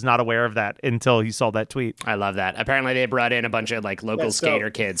Al was not aware of that until he saw that tweet. I love that. Apparently they brought in a bunch of like local skater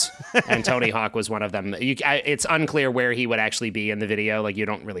kids, and Tony Hawk was one of them. It's unclear where he would actually be in the video. Like, you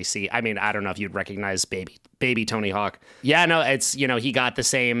don't really see. I mean, I don't know if you'd recognize baby Tony Hawk. Yeah, no, it's, he got the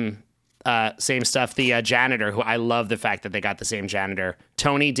same stuff. The janitor, who I love the fact that they got the same janitor,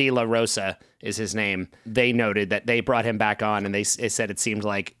 Tony De La Rosa is his name. They noted that they brought him back on, and they said it seemed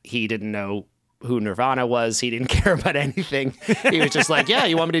like he didn't know who Nirvana was. He didn't care about anything. He was just like, yeah,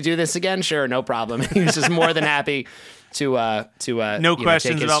 you want me to do this again? Sure, no problem. He was just more than happy to no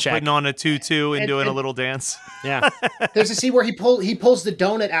questions about check. Putting on a tutu and doing a little dance. Yeah. There's a scene where he pulls the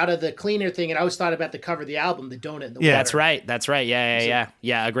donut out of the cleaner thing, and I always thought about the cover of the album, the donut in the water. That's right.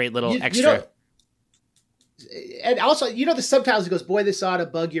 Yeah. A great little extra. And also, the subtitles, it goes, "Boy, this ought to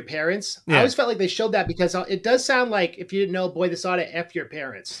bug your parents." Yeah. I always felt like they showed that because it does sound like, if you didn't know, "Boy, this ought to F your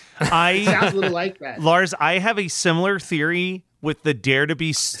parents." It sounds a little like that. Lars, I have a similar theory with the Dare to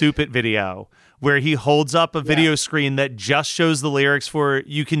Be Stupid video, where he holds up a video screen that just shows the lyrics for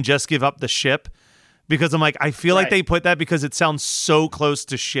 "You Can Just Give Up the Ship," because I'm like, I feel like they put that because it sounds so close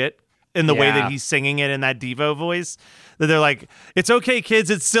to shit in the way that he's singing it in that Devo voice, that they're like, it's okay, kids,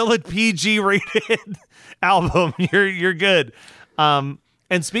 it's still a PG rated album. You're good. And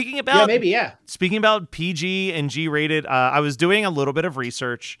speaking about speaking about PG and G rated, I was doing a little bit of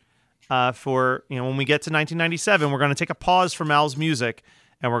research for, when we get to 1997, we're going to take a pause from Al's music,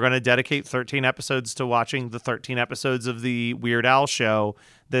 and we're going to dedicate 13 episodes to watching the 13 episodes of the Weird Al show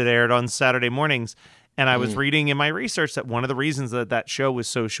that aired on Saturday mornings. And I was reading in my research that one of the reasons that show was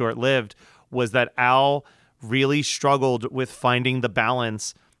so short-lived was that Al really struggled with finding the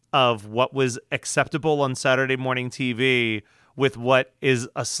balance of what was acceptable on Saturday morning TV with what is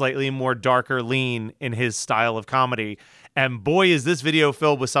a slightly more darker lean in his style of comedy. And boy, is this video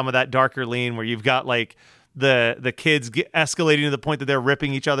filled with some of that darker lean, where you've got like the kids escalating to the point that they're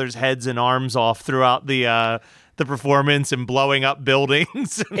ripping each other's heads and arms off throughout the performance and blowing up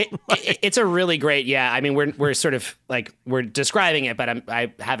buildings. It's a really great, I mean, we're sort of like, we're describing it, but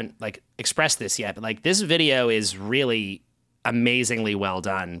I haven't like expressed this yet. But like, this video is really amazingly well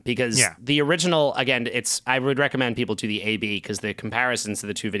done, because the original, again, I would recommend people to the AB, because the comparisons to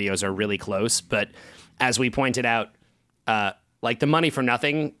the two videos are really close. But as we pointed out, like the Money for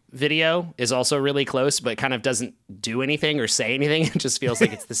Nothing video is also really close, but kind of doesn't do anything or say anything. It just feels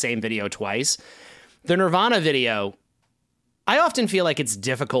like it's the same video twice. The Nirvana video, I often feel like it's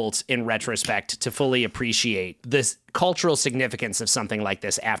difficult in retrospect to fully appreciate this cultural significance of something like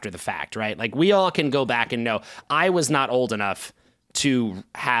this after the fact, right? Like, we all can go back and know, I was not old enough to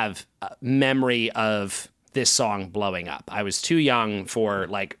have a memory of this song blowing up. I was too young for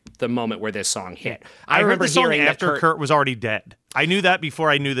like the moment where this song hit. I heard remember the song hearing after that Kurt was already dead. I knew that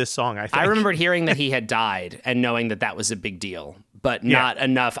before I knew this song, I think. I remembered hearing that he had died and knowing that that was a big deal, but not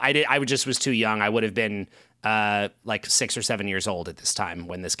enough. I just was too young. I would have been like 6 or 7 years old at this time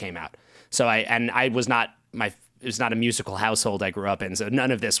when this came out. So it was not a musical household I grew up in. So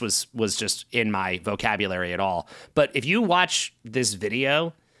none of this was just in my vocabulary at all. But if you watch this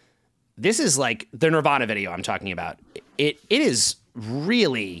video, this is like the Nirvana video I'm talking about. It is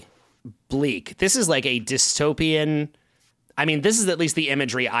really bleak. This is like a dystopian. I mean, this is at least the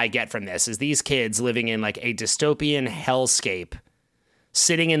imagery I get from this, is these kids living in like a dystopian hellscape,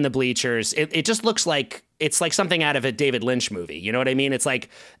 sitting in the bleachers. It just looks like it's like something out of a David Lynch movie. You know what I mean? It's like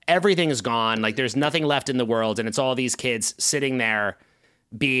everything is gone. Like there's nothing left in the world. And it's all these kids sitting there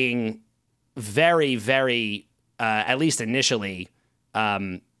being very, very, at least initially,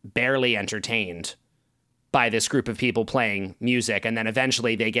 barely entertained by this group of people playing music. And then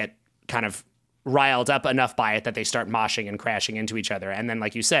eventually they get kind of riled up enough by it that they start moshing and crashing into each other. And then,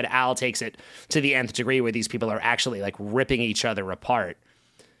 like you said, Al takes it to the nth degree where these people are actually like ripping each other apart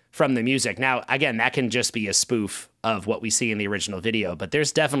from the music. Now, again, that can just be a spoof of what we see in the original video, but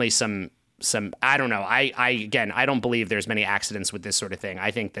there's definitely some, I don't know. I don't believe there's many accidents with this sort of thing.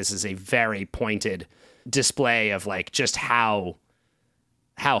 I think this is a very pointed display of like just how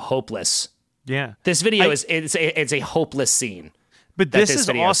hopeless. Yeah. This video it's a hopeless scene. But this is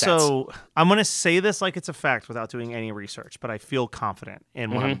also, I'm going to say this like it's a fact without doing any research, but I feel confident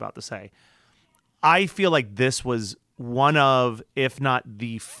in what I'm about to say. I feel like this was one of, if not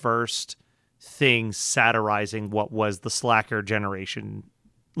the first thing satirizing what was the slacker generation.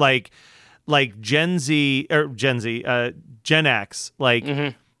 Like Gen X,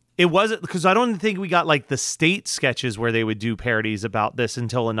 like it wasn't, because I don't think we got like the State sketches where they would do parodies about this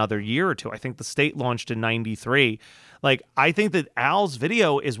until another year or two. I think the State launched in 93. Like, I think that Al's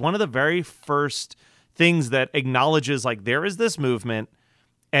video is one of the very first things that acknowledges like there is this movement,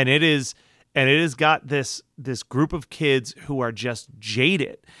 and it has got this group of kids who are just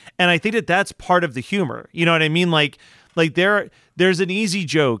jaded. And I think that that's part of the humor. You know what I mean? Like there's an easy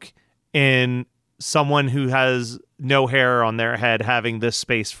joke in someone who has no hair on their head having this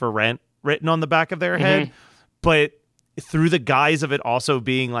space for rent written on the back of their head, but through the guise of it also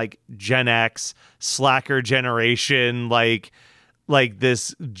being like Gen X, slacker generation, like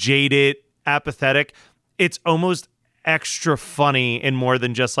this jaded, apathetic, it's almost extra funny in more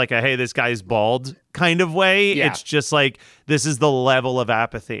than just like a, hey, this guy's bald kind of way. Yeah. It's just like, this is the level of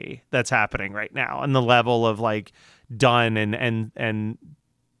apathy that's happening right now, and the level of like done and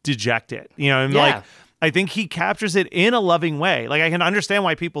dejected, you know. And like, I think he captures it in a loving way. Like, I can understand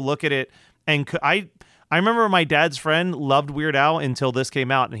why people look at it, and I remember my dad's friend loved Weird Al until this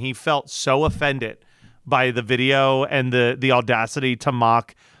came out, and he felt so offended by the video and the audacity to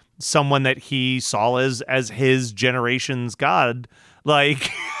mock someone that he saw as his generation's god.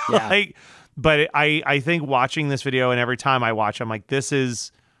 Like, but I think watching this video, and every time I watch, I'm like, this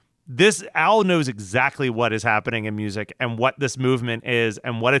Al knows exactly what is happening in music and what this movement is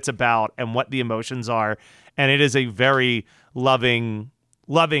and what it's about and what the emotions are. And it is a very loving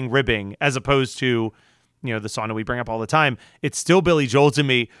ribbing, as opposed to, you know, the song that we bring up all the time. It's still Billy Joel to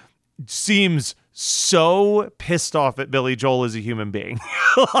me. Seems so pissed off at Billy Joel as a human being.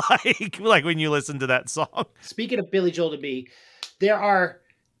 like when you listen to that song. Speaking of Billy Joel to me,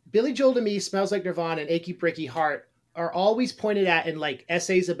 Billy Joel to me, Smells Like Nirvana, and Achy Breaky Heart are always pointed at in like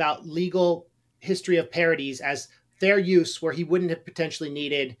essays about legal history of parodies as fair use where he wouldn't have potentially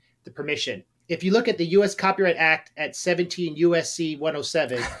needed the permission. If you look at the U.S. Copyright Act at 17 U.S.C.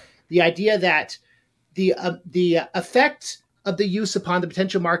 107, the idea that the effect of the use upon the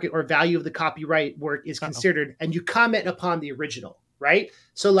potential market or value of the copyright work is considered, and you comment upon the original, right?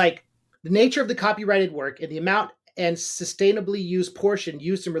 So like the nature of the copyrighted work and the amount and sustainably used portion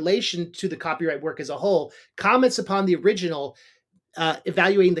used in relation to the copyright work as a whole comments upon the original,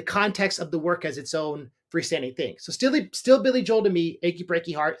 evaluating the context of the work as its own freestanding thing. So still Billy Joel to me, Achy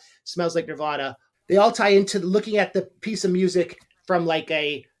Breaky Heart, Smells Like Nirvana, they all tie into looking at the piece of music from like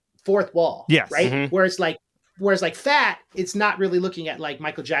a fourth wall, right? Whereas like Fat, it's not really looking at like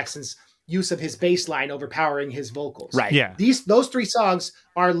Michael Jackson's use of his bass line overpowering his vocals. Right. Yeah. Those three songs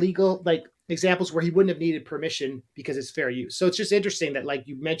are legal, like examples where he wouldn't have needed permission because it's fair use. So it's just interesting that like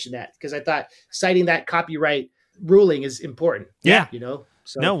you mentioned that, because I thought citing that copyright ruling is important. Yeah. You know?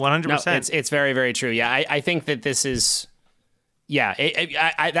 So, no, 100%. No, it's very, very true. Yeah. I think that this is, I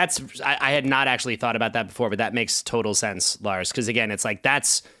had not actually thought about that before, but that makes total sense, Lars. Because again, it's like,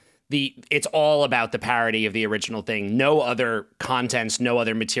 it's all about the parody of the original thing. No other content, no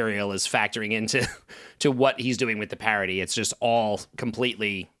other material is factoring into to what he's doing with the parody. It's just all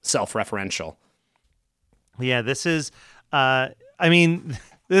completely self-referential. Yeah, this is, this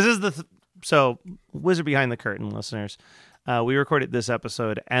is so Wizard Behind the Curtain, listeners. We recorded this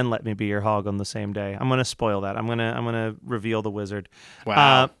episode and Let Me Be Your Hog on the same day. I'm going to spoil that. I'm going to reveal the wizard.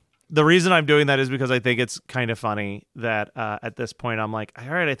 Wow. The reason I'm doing that is because I think it's kind of funny that at this point I'm like, all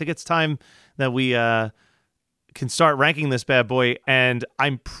right, I think it's time that we can start ranking this bad boy. And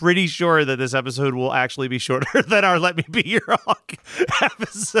I'm pretty sure that this episode will actually be shorter than our Let Me Be Your Hawk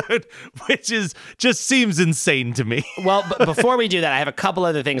episode, which just seems insane to me. Well, but before we do that, I have a couple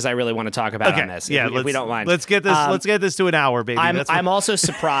other things I really want to talk about on this. If we don't mind. Let's get this to an hour, baby. I'm also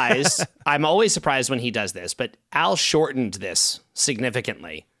surprised. I'm always surprised when he does this, but Al shortened this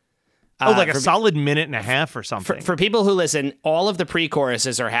significantly. Like a solid minute and a half or something. For people who listen, all of the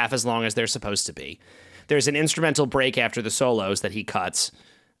pre-choruses are half as long as they're supposed to be. There's an instrumental break after the solos that he cuts.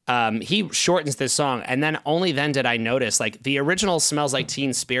 He shortens this song, and then only then did I notice, like, the original Smells Like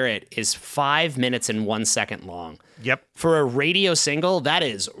Teen Spirit is 5 minutes and 1 second long. Yep. For a radio single, that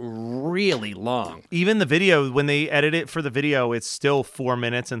is really long. Even the video, when they edit it for the video, it's still 4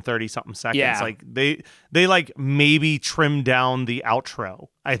 minutes and 30-something seconds. Yeah. Like, they like maybe trimmed down the outro,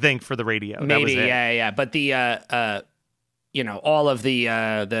 I think, for the radio. Maybe, that was it. yeah. But the, all of the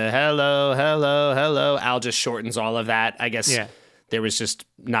hello, hello, hello, Al just shortens all of that. I guess there was just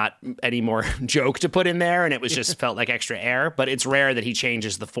not any more joke to put in there, and it was just felt like extra air. But it's rare that he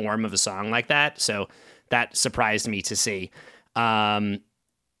changes the form of a song like that, so that surprised me to see. A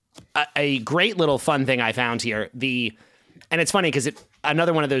great little fun thing I found here, and it's funny because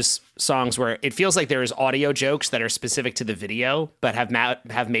another one of those songs where it feels like there's audio jokes that are specific to the video, but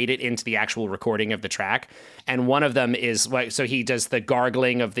have made it into the actual recording of the track. And one of them is, so he does the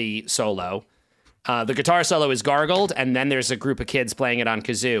gargling of the solo. The guitar solo is gargled, and then there's a group of kids playing it on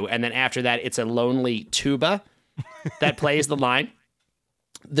kazoo. And then after that, it's a lonely tuba that plays the line.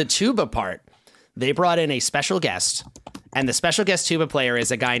 The tuba part, they brought in a special guest, and the special guest tuba player is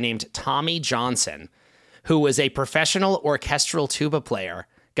a guy named Tommy Johnson, who was a professional orchestral tuba player.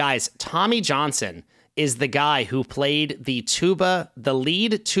 Guys, Tommy Johnson is the guy who played the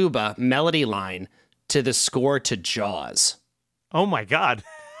lead tuba melody line to the score to Jaws. Oh my God.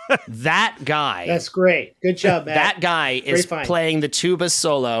 That guy. That's great. Good job, Matt. That guy is playing the tuba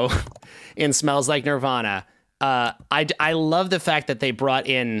solo in Smells Like Nirvana. I love the fact that they brought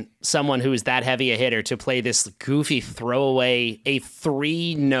in someone who is that heavy a hitter to play this goofy throwaway, a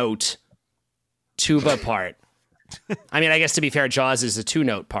 3-note tuba part. I mean, I guess to be fair, Jaws is a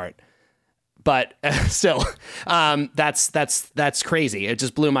 2-note part, but still, that's crazy. It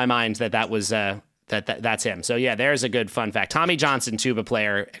just blew my mind that was that's him. So yeah, there's a good fun fact. Tommy Johnson, tuba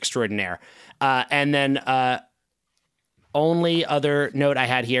player extraordinaire. And then only other note I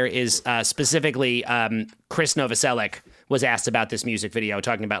had here is specifically Chris Novoselic was asked about this music video,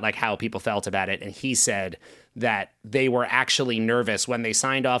 talking about like how people felt about it, and he said that they were actually nervous when they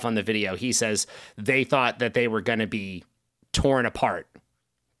signed off on the video. He says they thought that they were going to be torn apart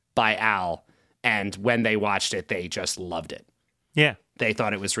by Al, and when they watched it, they just loved it. Yeah. They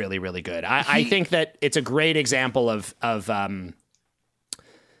thought it was really, really good. I think that it's a great example of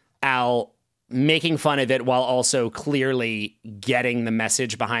Al making fun of it while also clearly getting the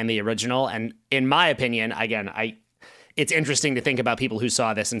message behind the original. And in my opinion, again, it's interesting to think about people who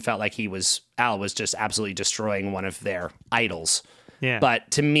saw this and felt like Al was just absolutely destroying one of their idols. Yeah.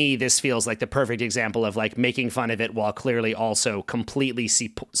 But to me, this feels like the perfect example of like making fun of it while clearly also completely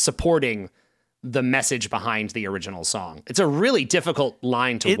supporting the message behind the original song. It's a really difficult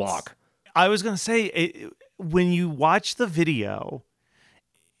line to walk. I was going to say, when you watch the video,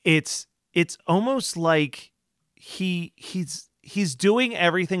 it's almost like he's doing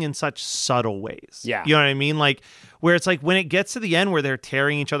everything in such subtle ways. Yeah. You know what I mean? Like, where it's like when it gets to the end where they're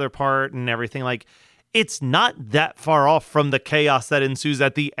tearing each other apart and everything, like, it's not that far off from the chaos that ensues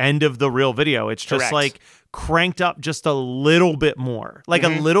at the end of the real video. It's just Correct. like cranked up just a little bit more, like a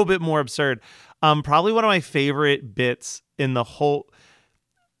little bit more absurd. Probably one of my favorite bits in the whole,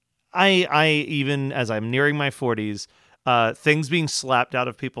 I even as I'm nearing my 40s, things being slapped out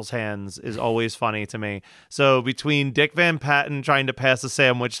of people's hands is always funny to me. So between Dick Van Patten trying to pass a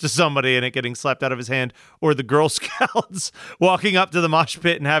sandwich to somebody and it getting slapped out of his hand, or the Girl Scouts walking up to the mosh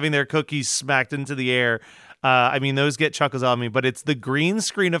pit and having their cookies smacked into the air, I mean, those get chuckles out of me, but it's the green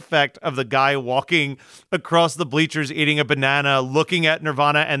screen effect of the guy walking across the bleachers, eating a banana, looking at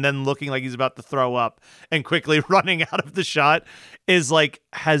Nirvana, and then looking like he's about to throw up and quickly running out of the shot is like,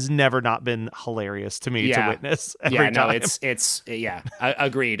 has never not been hilarious to me to witness every time.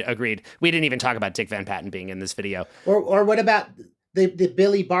 Agreed. We didn't even talk about Dick Van Patten being in this video. Or what about the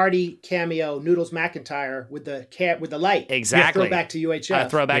Billy Barty cameo, Noodles McIntyre with the light? Exactly. Throwback to UHF.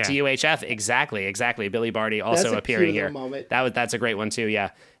 Throwback to UHF. Exactly. Billy Barty also appearing here. Moment. That's a great one too.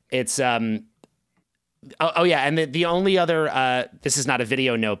 Yeah. It's and the only other this is not a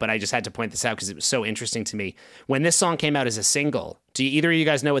video note, but I just had to point this out because it was so interesting to me. When this song came out as a single, do either of you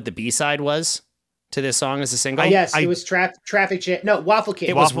guys know what the B-side was to this song as a single? Yes, it was Traffic Jam. No, Waffle King.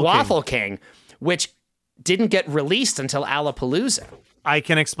 It was Waffle King, which didn't get released until Alapalooza. I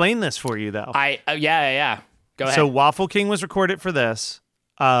can explain this for you, though. Go ahead. So Waffle King was recorded for this,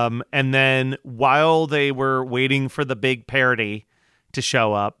 and then while they were waiting for the big parody to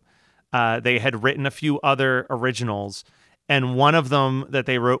show up, they had written a few other originals, and one of them that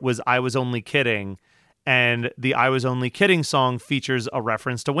they wrote was I Was Only Kidding, and the I Was Only Kidding song features a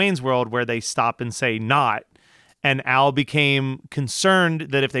reference to Wayne's World where they stop and say not. And Al became concerned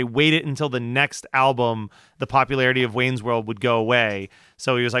that if they waited until the next album, the popularity of Wayne's World would go away.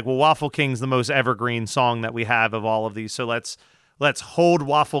 So he was like, well, Waffle King's the most evergreen song that we have of all of these. So let's hold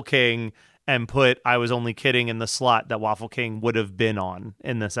Waffle King and put I Was Only Kidding in the slot that Waffle King would have been on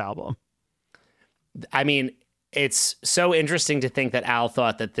in this album. I mean, it's so interesting to think that Al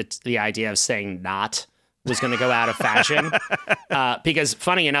thought that the idea of saying not was going to go out of fashion. Because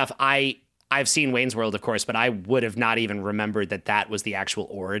funny enough, I've seen Wayne's World, of course, but I would have not even remembered that was the actual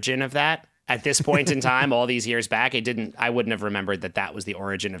origin of that. At this point in time, all these years back, I wouldn't have remembered that was the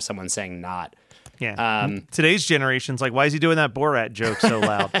origin of someone saying not. Yeah. Today's generation's like, why is he doing that Borat joke so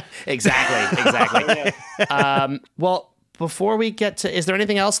loud? Exactly. Well, before we get to, is there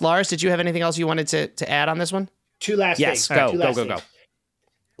anything else? Lars, did you have anything else you wanted to add on this one? Two last things. Go.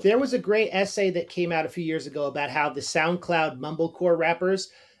 There was a great essay that came out a few years ago about how the SoundCloud mumblecore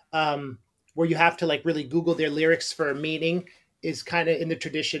rappers, where you have to like really Google their lyrics for meaning, is kind of in the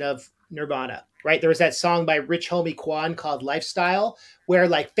tradition of Nirvana, right? There was that song by Rich Homie Quan called Lifestyle, where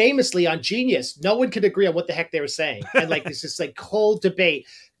like famously on Genius, no one could agree on what the heck they were saying. And like this is like whole debate,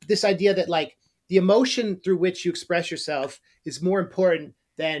 this idea that like the emotion through which you express yourself is more important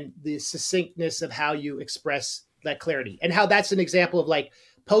than the succinctness of how you express that clarity. And how that's an example of like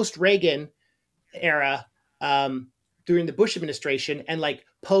post-Reagan era during the Bush administration and like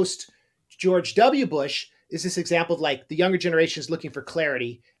post George W. Bush is this example of like the younger generation is looking for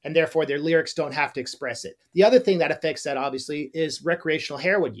clarity and therefore their lyrics don't have to express it. The other thing that affects that obviously is recreational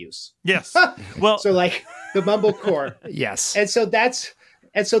heroin use. Yes. Well, so like the mumblecore. Yes. And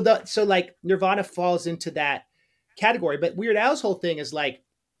so like Nirvana falls into that category, but Weird Al's whole thing is like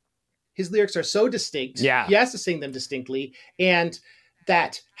his lyrics are so distinct. Yeah. He has to sing them distinctly. And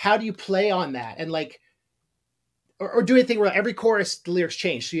that how do you play on that? And like, or do anything where every chorus, the lyrics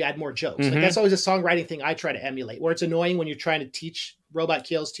change. So you add more jokes. Mm-hmm. Like that's always a songwriting thing I try to emulate, where it's annoying when you're trying to teach Robot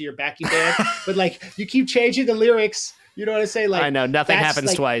Kills to your backing band, but like you keep changing the lyrics. You know what I say? Like I know nothing happens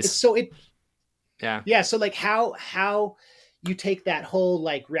like, twice. Yeah. So like how you take that whole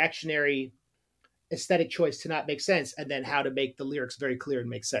like reactionary aesthetic choice to not make sense, and then how to make the lyrics very clear and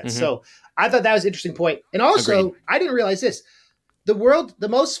make sense. Mm-hmm. So I thought that was an interesting point. And also, Agreed. I didn't realize this. The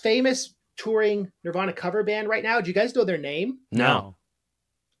most famous touring Nirvana cover band right now, do you guys know their name? No.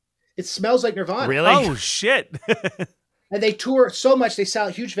 It Smells Like Nirvana. Really? Oh, shit. And they tour so much, they sell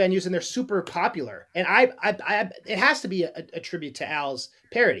at huge venues, and they're super popular. And I it has to be a tribute to Al's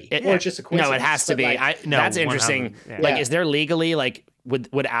parody, or it's just a coincidence. No, it has to be. Like, that's interesting. Yeah. Like, is there legally, like,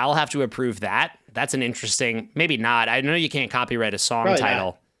 would Al have to approve that? That's an interesting, maybe not. I know you can't copyright a song Probably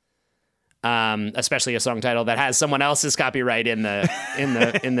title. Especially a song title that has someone else's copyright in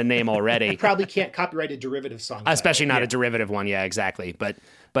the name already. You probably can't copyright a derivative song title. Especially not a derivative one. Yeah, exactly. But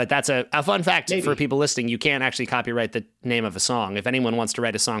that's a fun fact for people listening. You can't actually copyright the name of a song. If anyone wants to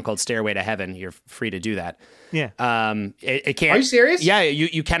write a song called Stairway to Heaven, you're free to do that. Yeah. It can't. Are you serious? Yeah,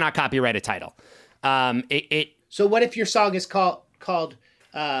 you cannot copyright a title. So what if your song is called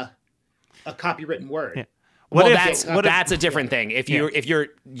a copywritten word? Yeah. That's a different thing. If you're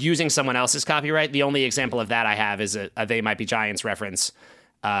using someone else's copyright, the only example of that I have is a They Might Be Giants reference,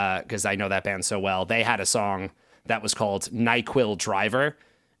 because I know that band so well. They had a song that was called NyQuil Driver,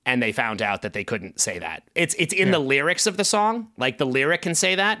 and they found out that they couldn't say that. It's in the lyrics of the song. Like the lyric can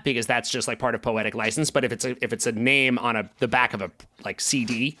say that because that's just like part of poetic license. But if it's a name on the back of a like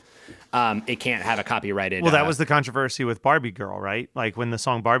CD, it can't have a copyrighted. Well, that was the controversy with Barbie Girl, right? Like when the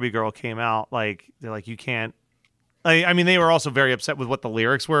song Barbie Girl came out, like they're like, you can't. I mean, they were also very upset with what the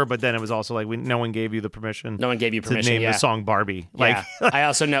lyrics were, but then it was also like no one gave you the permission. No one gave you permission to name the song Barbie. Like, I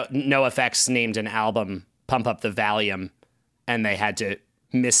also know NoFX named an album "Pump Up the Valium," and they had to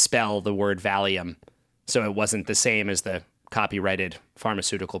misspell the word Valium, so it wasn't the same as the copyrighted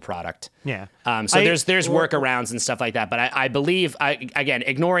pharmaceutical product. Yeah. So there's workarounds and stuff like that, but I believe, again,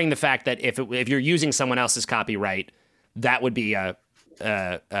 ignoring the fact that if you're using someone else's copyright, that would be like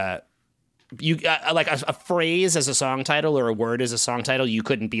a phrase as a song title or a word as a song title. You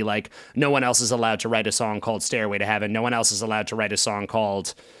couldn't be like, no one else is allowed to write a song called Stairway to Heaven. No one else is allowed to write a song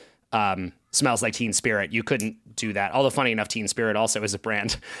called Smells Like Teen Spirit. You couldn't do that. Although funny enough, Teen Spirit also is a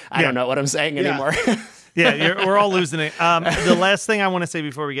brand. I don't know what I'm saying anymore. We're all losing it. The last thing I want to say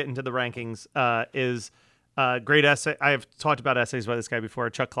before we get into the rankings is great essay. I have talked about essays by this guy before.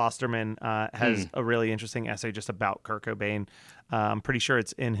 Chuck Klosterman has a really interesting essay just about Kurt Cobain. I'm pretty sure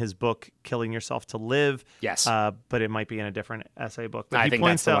it's in his book, Killing Yourself to Live. Yes. But it might be in a different essay book. But I think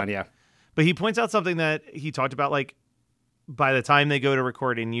that's the one, yeah. But he points out something that he talked about, like, by the time they go to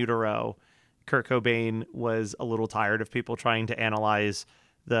record In Utero, Kurt Cobain was a little tired of people trying to analyze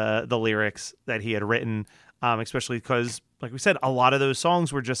the lyrics that he had written, especially because, like we said, a lot of those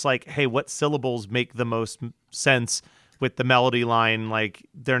songs were just like, hey, what syllables make the most sense with the melody line? Like,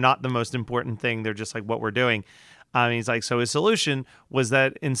 they're not the most important thing. They're just like what we're doing. He's like, so his solution was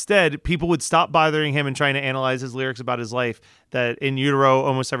that instead people would stop bothering him and trying to analyze his lyrics about his life, that In Utero,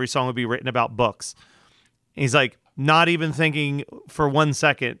 almost every song would be written about books. He's like, not even thinking for 1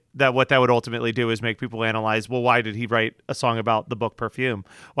 second that what that would ultimately do is make people analyze, well, why did he write a song about the book Perfume?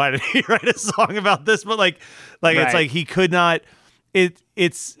 Why did he write a song about this? But like right. It's like he could not.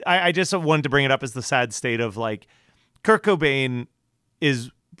 I just wanted to bring it up as the sad state of, like, Kurt Cobain is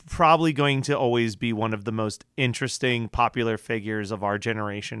probably going to always be one of the most interesting popular figures of our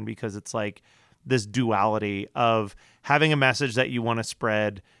generation, because it's like this duality of having a message that you want to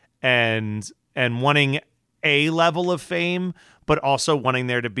spread and wanting a level of fame, but also wanting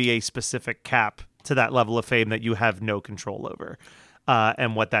there to be a specific cap to that level of fame that you have no control over,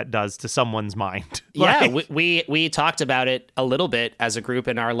 and what that does to someone's mind. Yeah, we talked about it a little bit as a group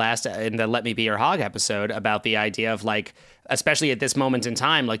in the Let Me Be Your Hog episode about the idea of, like, especially at this moment in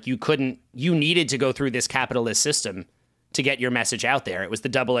time, like, you needed to go through this capitalist system to get your message out there. It was the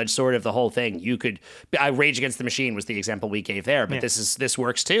double-edged sword of the whole thing. Rage Against the Machine was the example we gave there, but this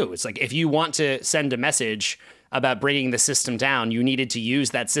works too. It's like, if you want to send a message about bringing the system down, you needed to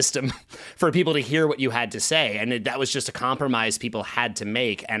use that system for people to hear what you had to say. And that was just a compromise people had to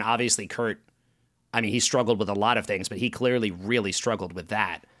make. And obviously Kurt, I mean, he struggled with a lot of things, but he clearly really struggled with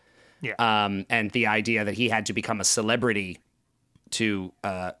that. Yeah. And the idea that he had to become a celebrity to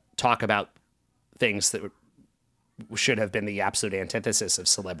talk about things that should have been the absolute antithesis of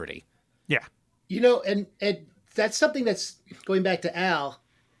celebrity. Yeah. And that's something that's going back to Al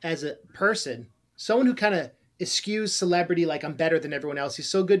as a person, someone who kind of eschews celebrity, like, I'm better than everyone else. He's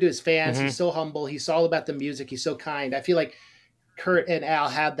so good to his fans. Mm-hmm. He's so humble. He's all about the music. He's so kind. I feel like Kurt and Al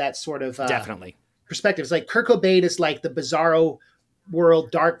have that sort of definitely perspective. It's like Kurt Cobain is like the bizarro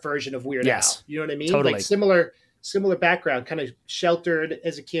world dark version of Weird Al. You know what I mean? Totally. Like similar background, kind of sheltered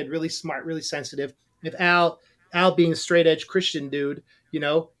as a kid, really smart, really sensitive. If Al being a straight edge Christian dude,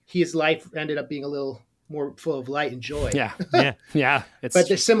 his life ended up being a little more full of light and joy. Yeah. But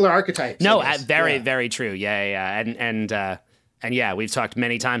they're similar archetypes. No, very true. Yeah. And yeah, we've talked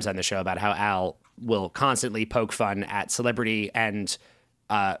many times on the show about how Al will constantly poke fun at celebrity and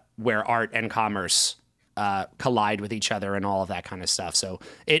where art and commerce collide with each other and all of that kind of stuff. So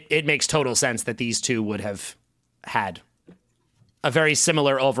it makes total sense that these two would have had a very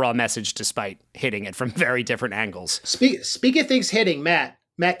similar overall message, despite hitting it from very different angles. Speak of things hitting, Matt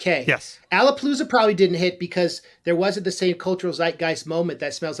K. Yes. Alapalooza probably didn't hit because there wasn't the same cultural zeitgeist moment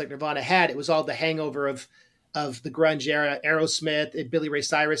that Smells Like Nirvana had. It was all the hangover of the grunge era, Aerosmith and Billy Ray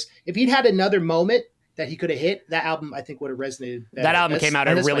Cyrus. If he'd had another moment that he could have hit, that album, I think, would have resonated better. That album came out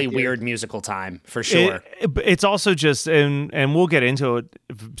at a really weird musical time, for sure. It's also just, and we'll get into it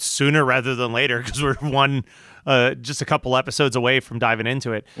sooner rather than later, because we're just a couple episodes away from diving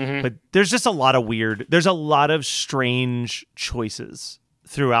into it. Mm-hmm. But there's just a lot of strange choices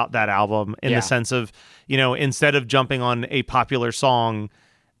throughout that album, in the sense of, instead of jumping on a popular song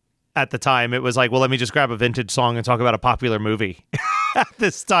at the time, it was like, well, let me just grab a vintage song and talk about a popular movie at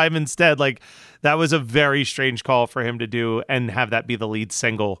this time instead. Like, that was a very strange call for him to do and have that be the lead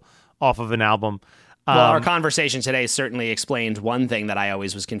single off of an album. Well, our conversation today certainly explained one thing that I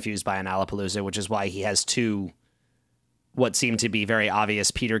always was confused by on Alapalooza, which is why he has two what seemed to be very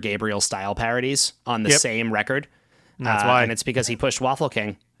obvious Peter Gabriel style parodies on the Yep. same record. And that's why. And it's because he pushed Waffle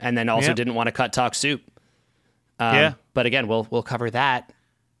King and then also Yep. didn't want to cut Talk Soup. Yeah. But again, we'll cover that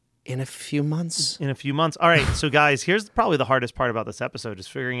in a few months. All right, so guys, here's probably the hardest part about this episode is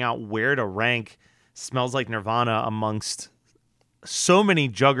figuring out where to rank Smells Like Nirvana amongst so many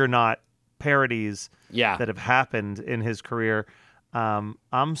juggernaut parodies that have happened in his career. I'm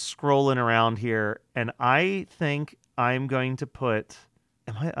scrolling around here, and I think I'm going to put.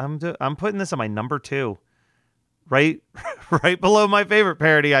 I'm putting this on my number 2, right below my favorite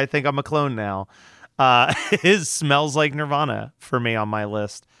parody. I think I'm a clone now. Is Smells Like Nirvana for me on my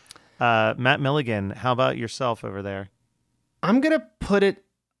list. Matt Milligan, how about yourself over there? I'm going to put it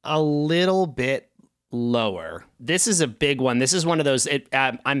a little bit lower. This is a big one. This is one of those,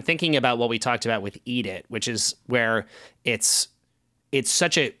 I'm thinking about what we talked about with Eat It, which is where it's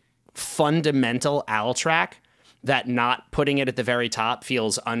such a fundamental Al track that not putting it at the very top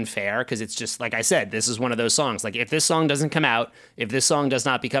feels unfair, because it's just, like I said, this is one of those songs. Like, if this song doesn't come out, if this song does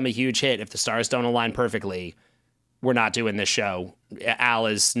not become a huge hit, if the stars don't align perfectly, we're not doing this show. Al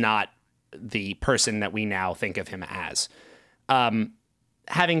is not the person that we now think of him as.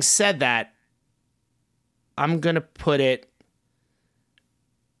 Having said that, I'm going to put it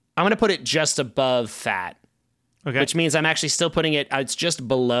just above Fat. Okay. Which means I'm actually still putting it, it's just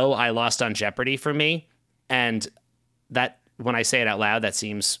below I Lost on Jeopardy for me. And that, when I say it out loud, that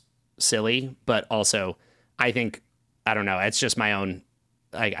seems silly, but also I think, I don't know, it's just my own,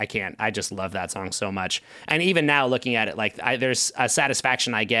 I can't, I just love that song so much. And even now looking at it, like there's a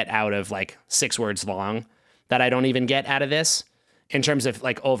satisfaction I get out of like 6 words long that I don't even get out of this in terms of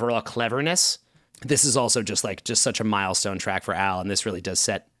like overall cleverness. This is also just such a milestone track for Al. And this really does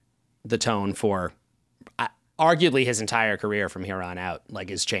set the tone for arguably his entire career from here on out,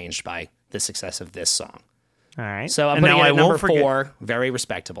 like, is changed by the success of this song. All right. So I'm putting it at number 4, very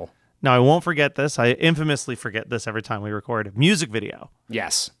respectable. Now, I won't forget this. I infamously forget this every time we record. Music video.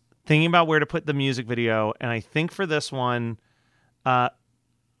 Yes. Thinking about where to put the music video, and I think for this one,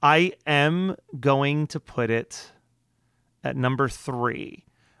 I am going to put it at number 3.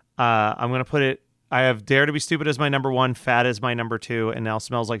 I'm going to put it, I have Dare to Be Stupid as my number 1, Fat as my number 2, and now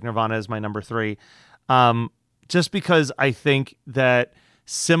Smells Like Nirvana as my number 3. Just because I think that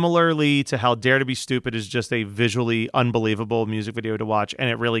similarly to how Dare to Be Stupid is just a visually unbelievable music video to watch, and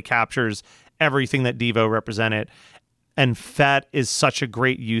it really captures everything that Devo represented, and Fat is such a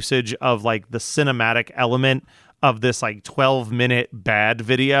great usage of like the cinematic element of this like 12-minute bad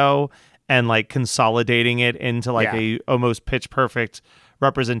video and like consolidating it into like a almost pitch perfect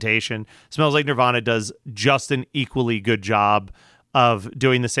representation. Smells Like Nirvana does just an equally good job of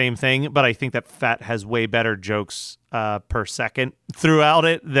doing the same thing, but I think that Fat has way better jokes per second throughout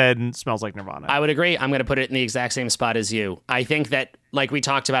it than Smells Like Nirvana. I would agree. I'm going to put it in the exact same spot as you. I think that, like we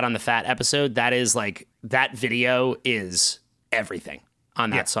talked about on the Fat episode, that is like, that video is everything on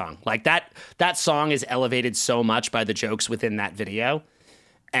that song. Like that song is elevated so much by the jokes within that video,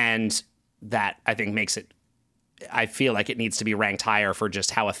 and that I think makes it, I feel like it needs to be ranked higher for just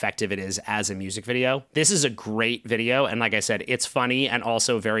how effective it is as a music video. This is a great video, and like I said, it's funny and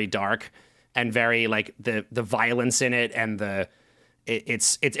also very dark and very like the violence in it, and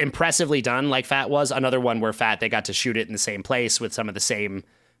it's impressively done like Fat was. Another one where Fat, they got to shoot it in the same place with some of the same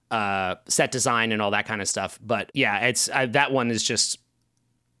set design and all that kind of stuff. But yeah, it's that one is just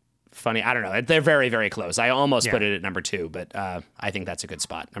funny. I don't know. They're very, very close. I almost put it at number 2, but I think that's a good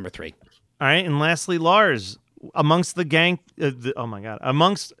spot. Number 3. All right, and lastly, Lars, amongst the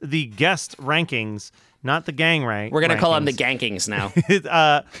amongst the guest rankings, not the gang rank. We're gonna call them the gankings now.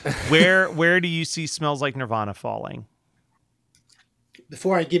 Where do you see Smells Like Nirvana falling?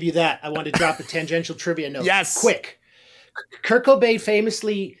 Before I give you that, I want to drop a tangential trivia note. Yes, quick. Kurt Cobain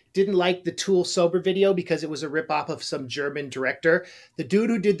famously didn't like the Tool Sober video because it was a ripoff of some German director. The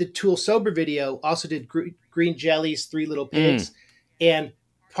dude who did the Tool Sober video also did Green Jelly's 3 Little Pigs, and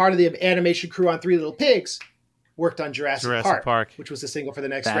part of the animation crew on 3 Little Pigs worked on Jurassic Park, which was the single for the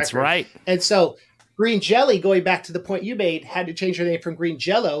next record. That's right. And so Green Jelly, going back to the point you made, had to change their name from Green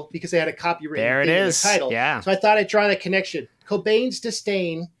Jello because they had a copyrighted thing in their title. Yeah. So I thought I'd draw that connection. Cobain's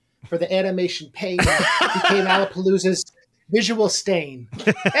disdain for the animation pain became Alapalooza's visual stain.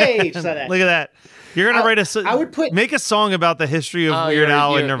 Hey, just saw that. Look at that. You're gonna make a song about the history of Weird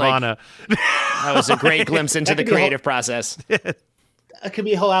Al and Nirvana. Like, that was a great glimpse into the creative process. It could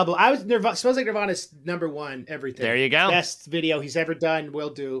be a whole album. Smells Like Nirvana's number 1 everything. There you go. Best video he's ever done. Will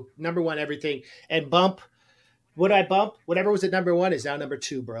do. Number 1 everything. And Bump. Would I Bump? Whatever was at number 1 is now number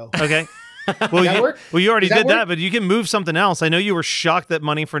 2, bro. Okay. Well, that work? Well, you already Does that did that, work? but you can move something else. I know you were shocked that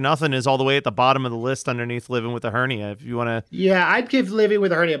Money for Nothing is all the way at the bottom of the list underneath Living with a Hernia. If you want to. Yeah, I'd give Living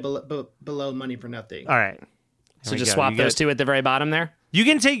with a Hernia below Money for Nothing. All right. So just swap those two at the very bottom there? You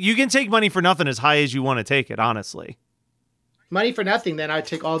can take Money for Nothing as high as you want to take it, honestly. Money for Nothing, then I'd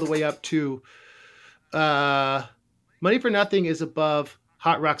take all the way up to Money for Nothing is above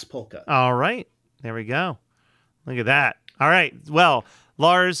Hot Rocks Polka. All right. There we go. Look at that. All right. Well,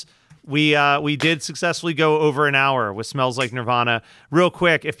 Lars, we did successfully go over an hour with Smells Like Nirvana. Real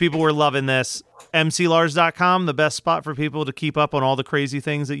quick, if people were loving this, mclars.com, the best spot for people to keep up on all the crazy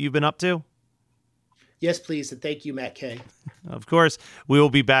things that you've been up to? Yes, please, and thank you, Matt K. Of course, we will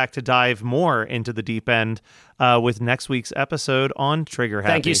be back to dive more into the deep end with next week's episode on Trigger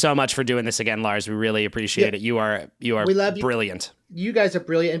Happy. Thank you so much for doing this again, Lars. We really appreciate it. You are we love you. Brilliant. You guys are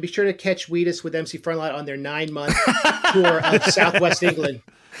brilliant, and be sure to catch Wheatus with MC Frontline on their 9-month tour of Southwest England.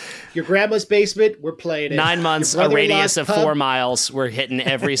 Your grandma's basement, we're playing it. 9 months, a radius of 4 miles. We're hitting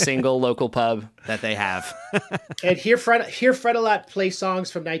every single local pub that they have. And hear Fred a lot play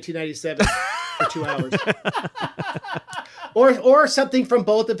songs from 1997 for 2 hours, or something from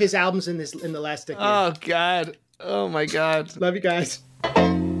both of his albums in the last decade. Oh God! Oh my God! Love you guys.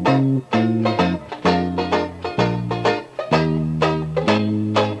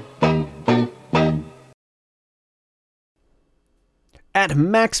 At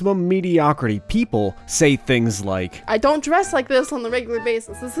Maximum Mediocrity, people say things like, I don't dress like this on the regular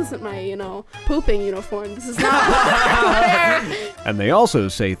basis. This isn't my, pooping uniform. This is not what I wear. And they also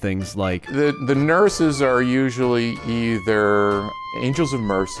say things like, The nurses are usually either angels of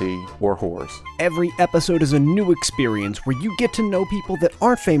mercy or whores. Every episode is a new experience where you get to know people that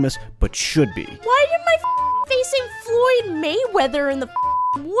aren't famous but should be. Why did my facing Floyd Mayweather in the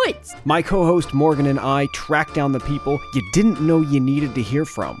woods? My co-host Morgan and I track down the people you didn't know you needed to hear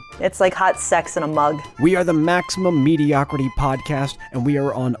from. It's like hot sex in a mug. We are the Maximum Mediocrity Podcast, and we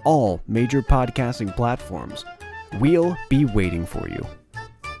are on all major podcasting platforms. We'll be waiting for you.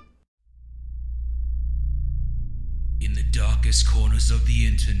 In the darkest corners of the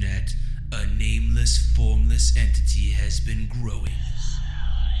internet, a nameless, formless entity has been growing.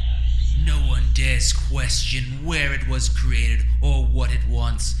 No one dares question where it was created or what it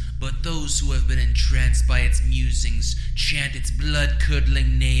wants, but those who have been entranced by its musings chant its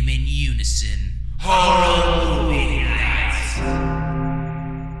blood-curdling name in unison. Horror Movie Night!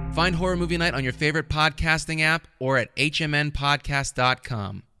 Find Horror Movie Night on your favorite podcasting app or at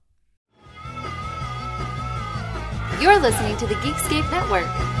hmnpodcast.com. You're listening to the Geekscape Network.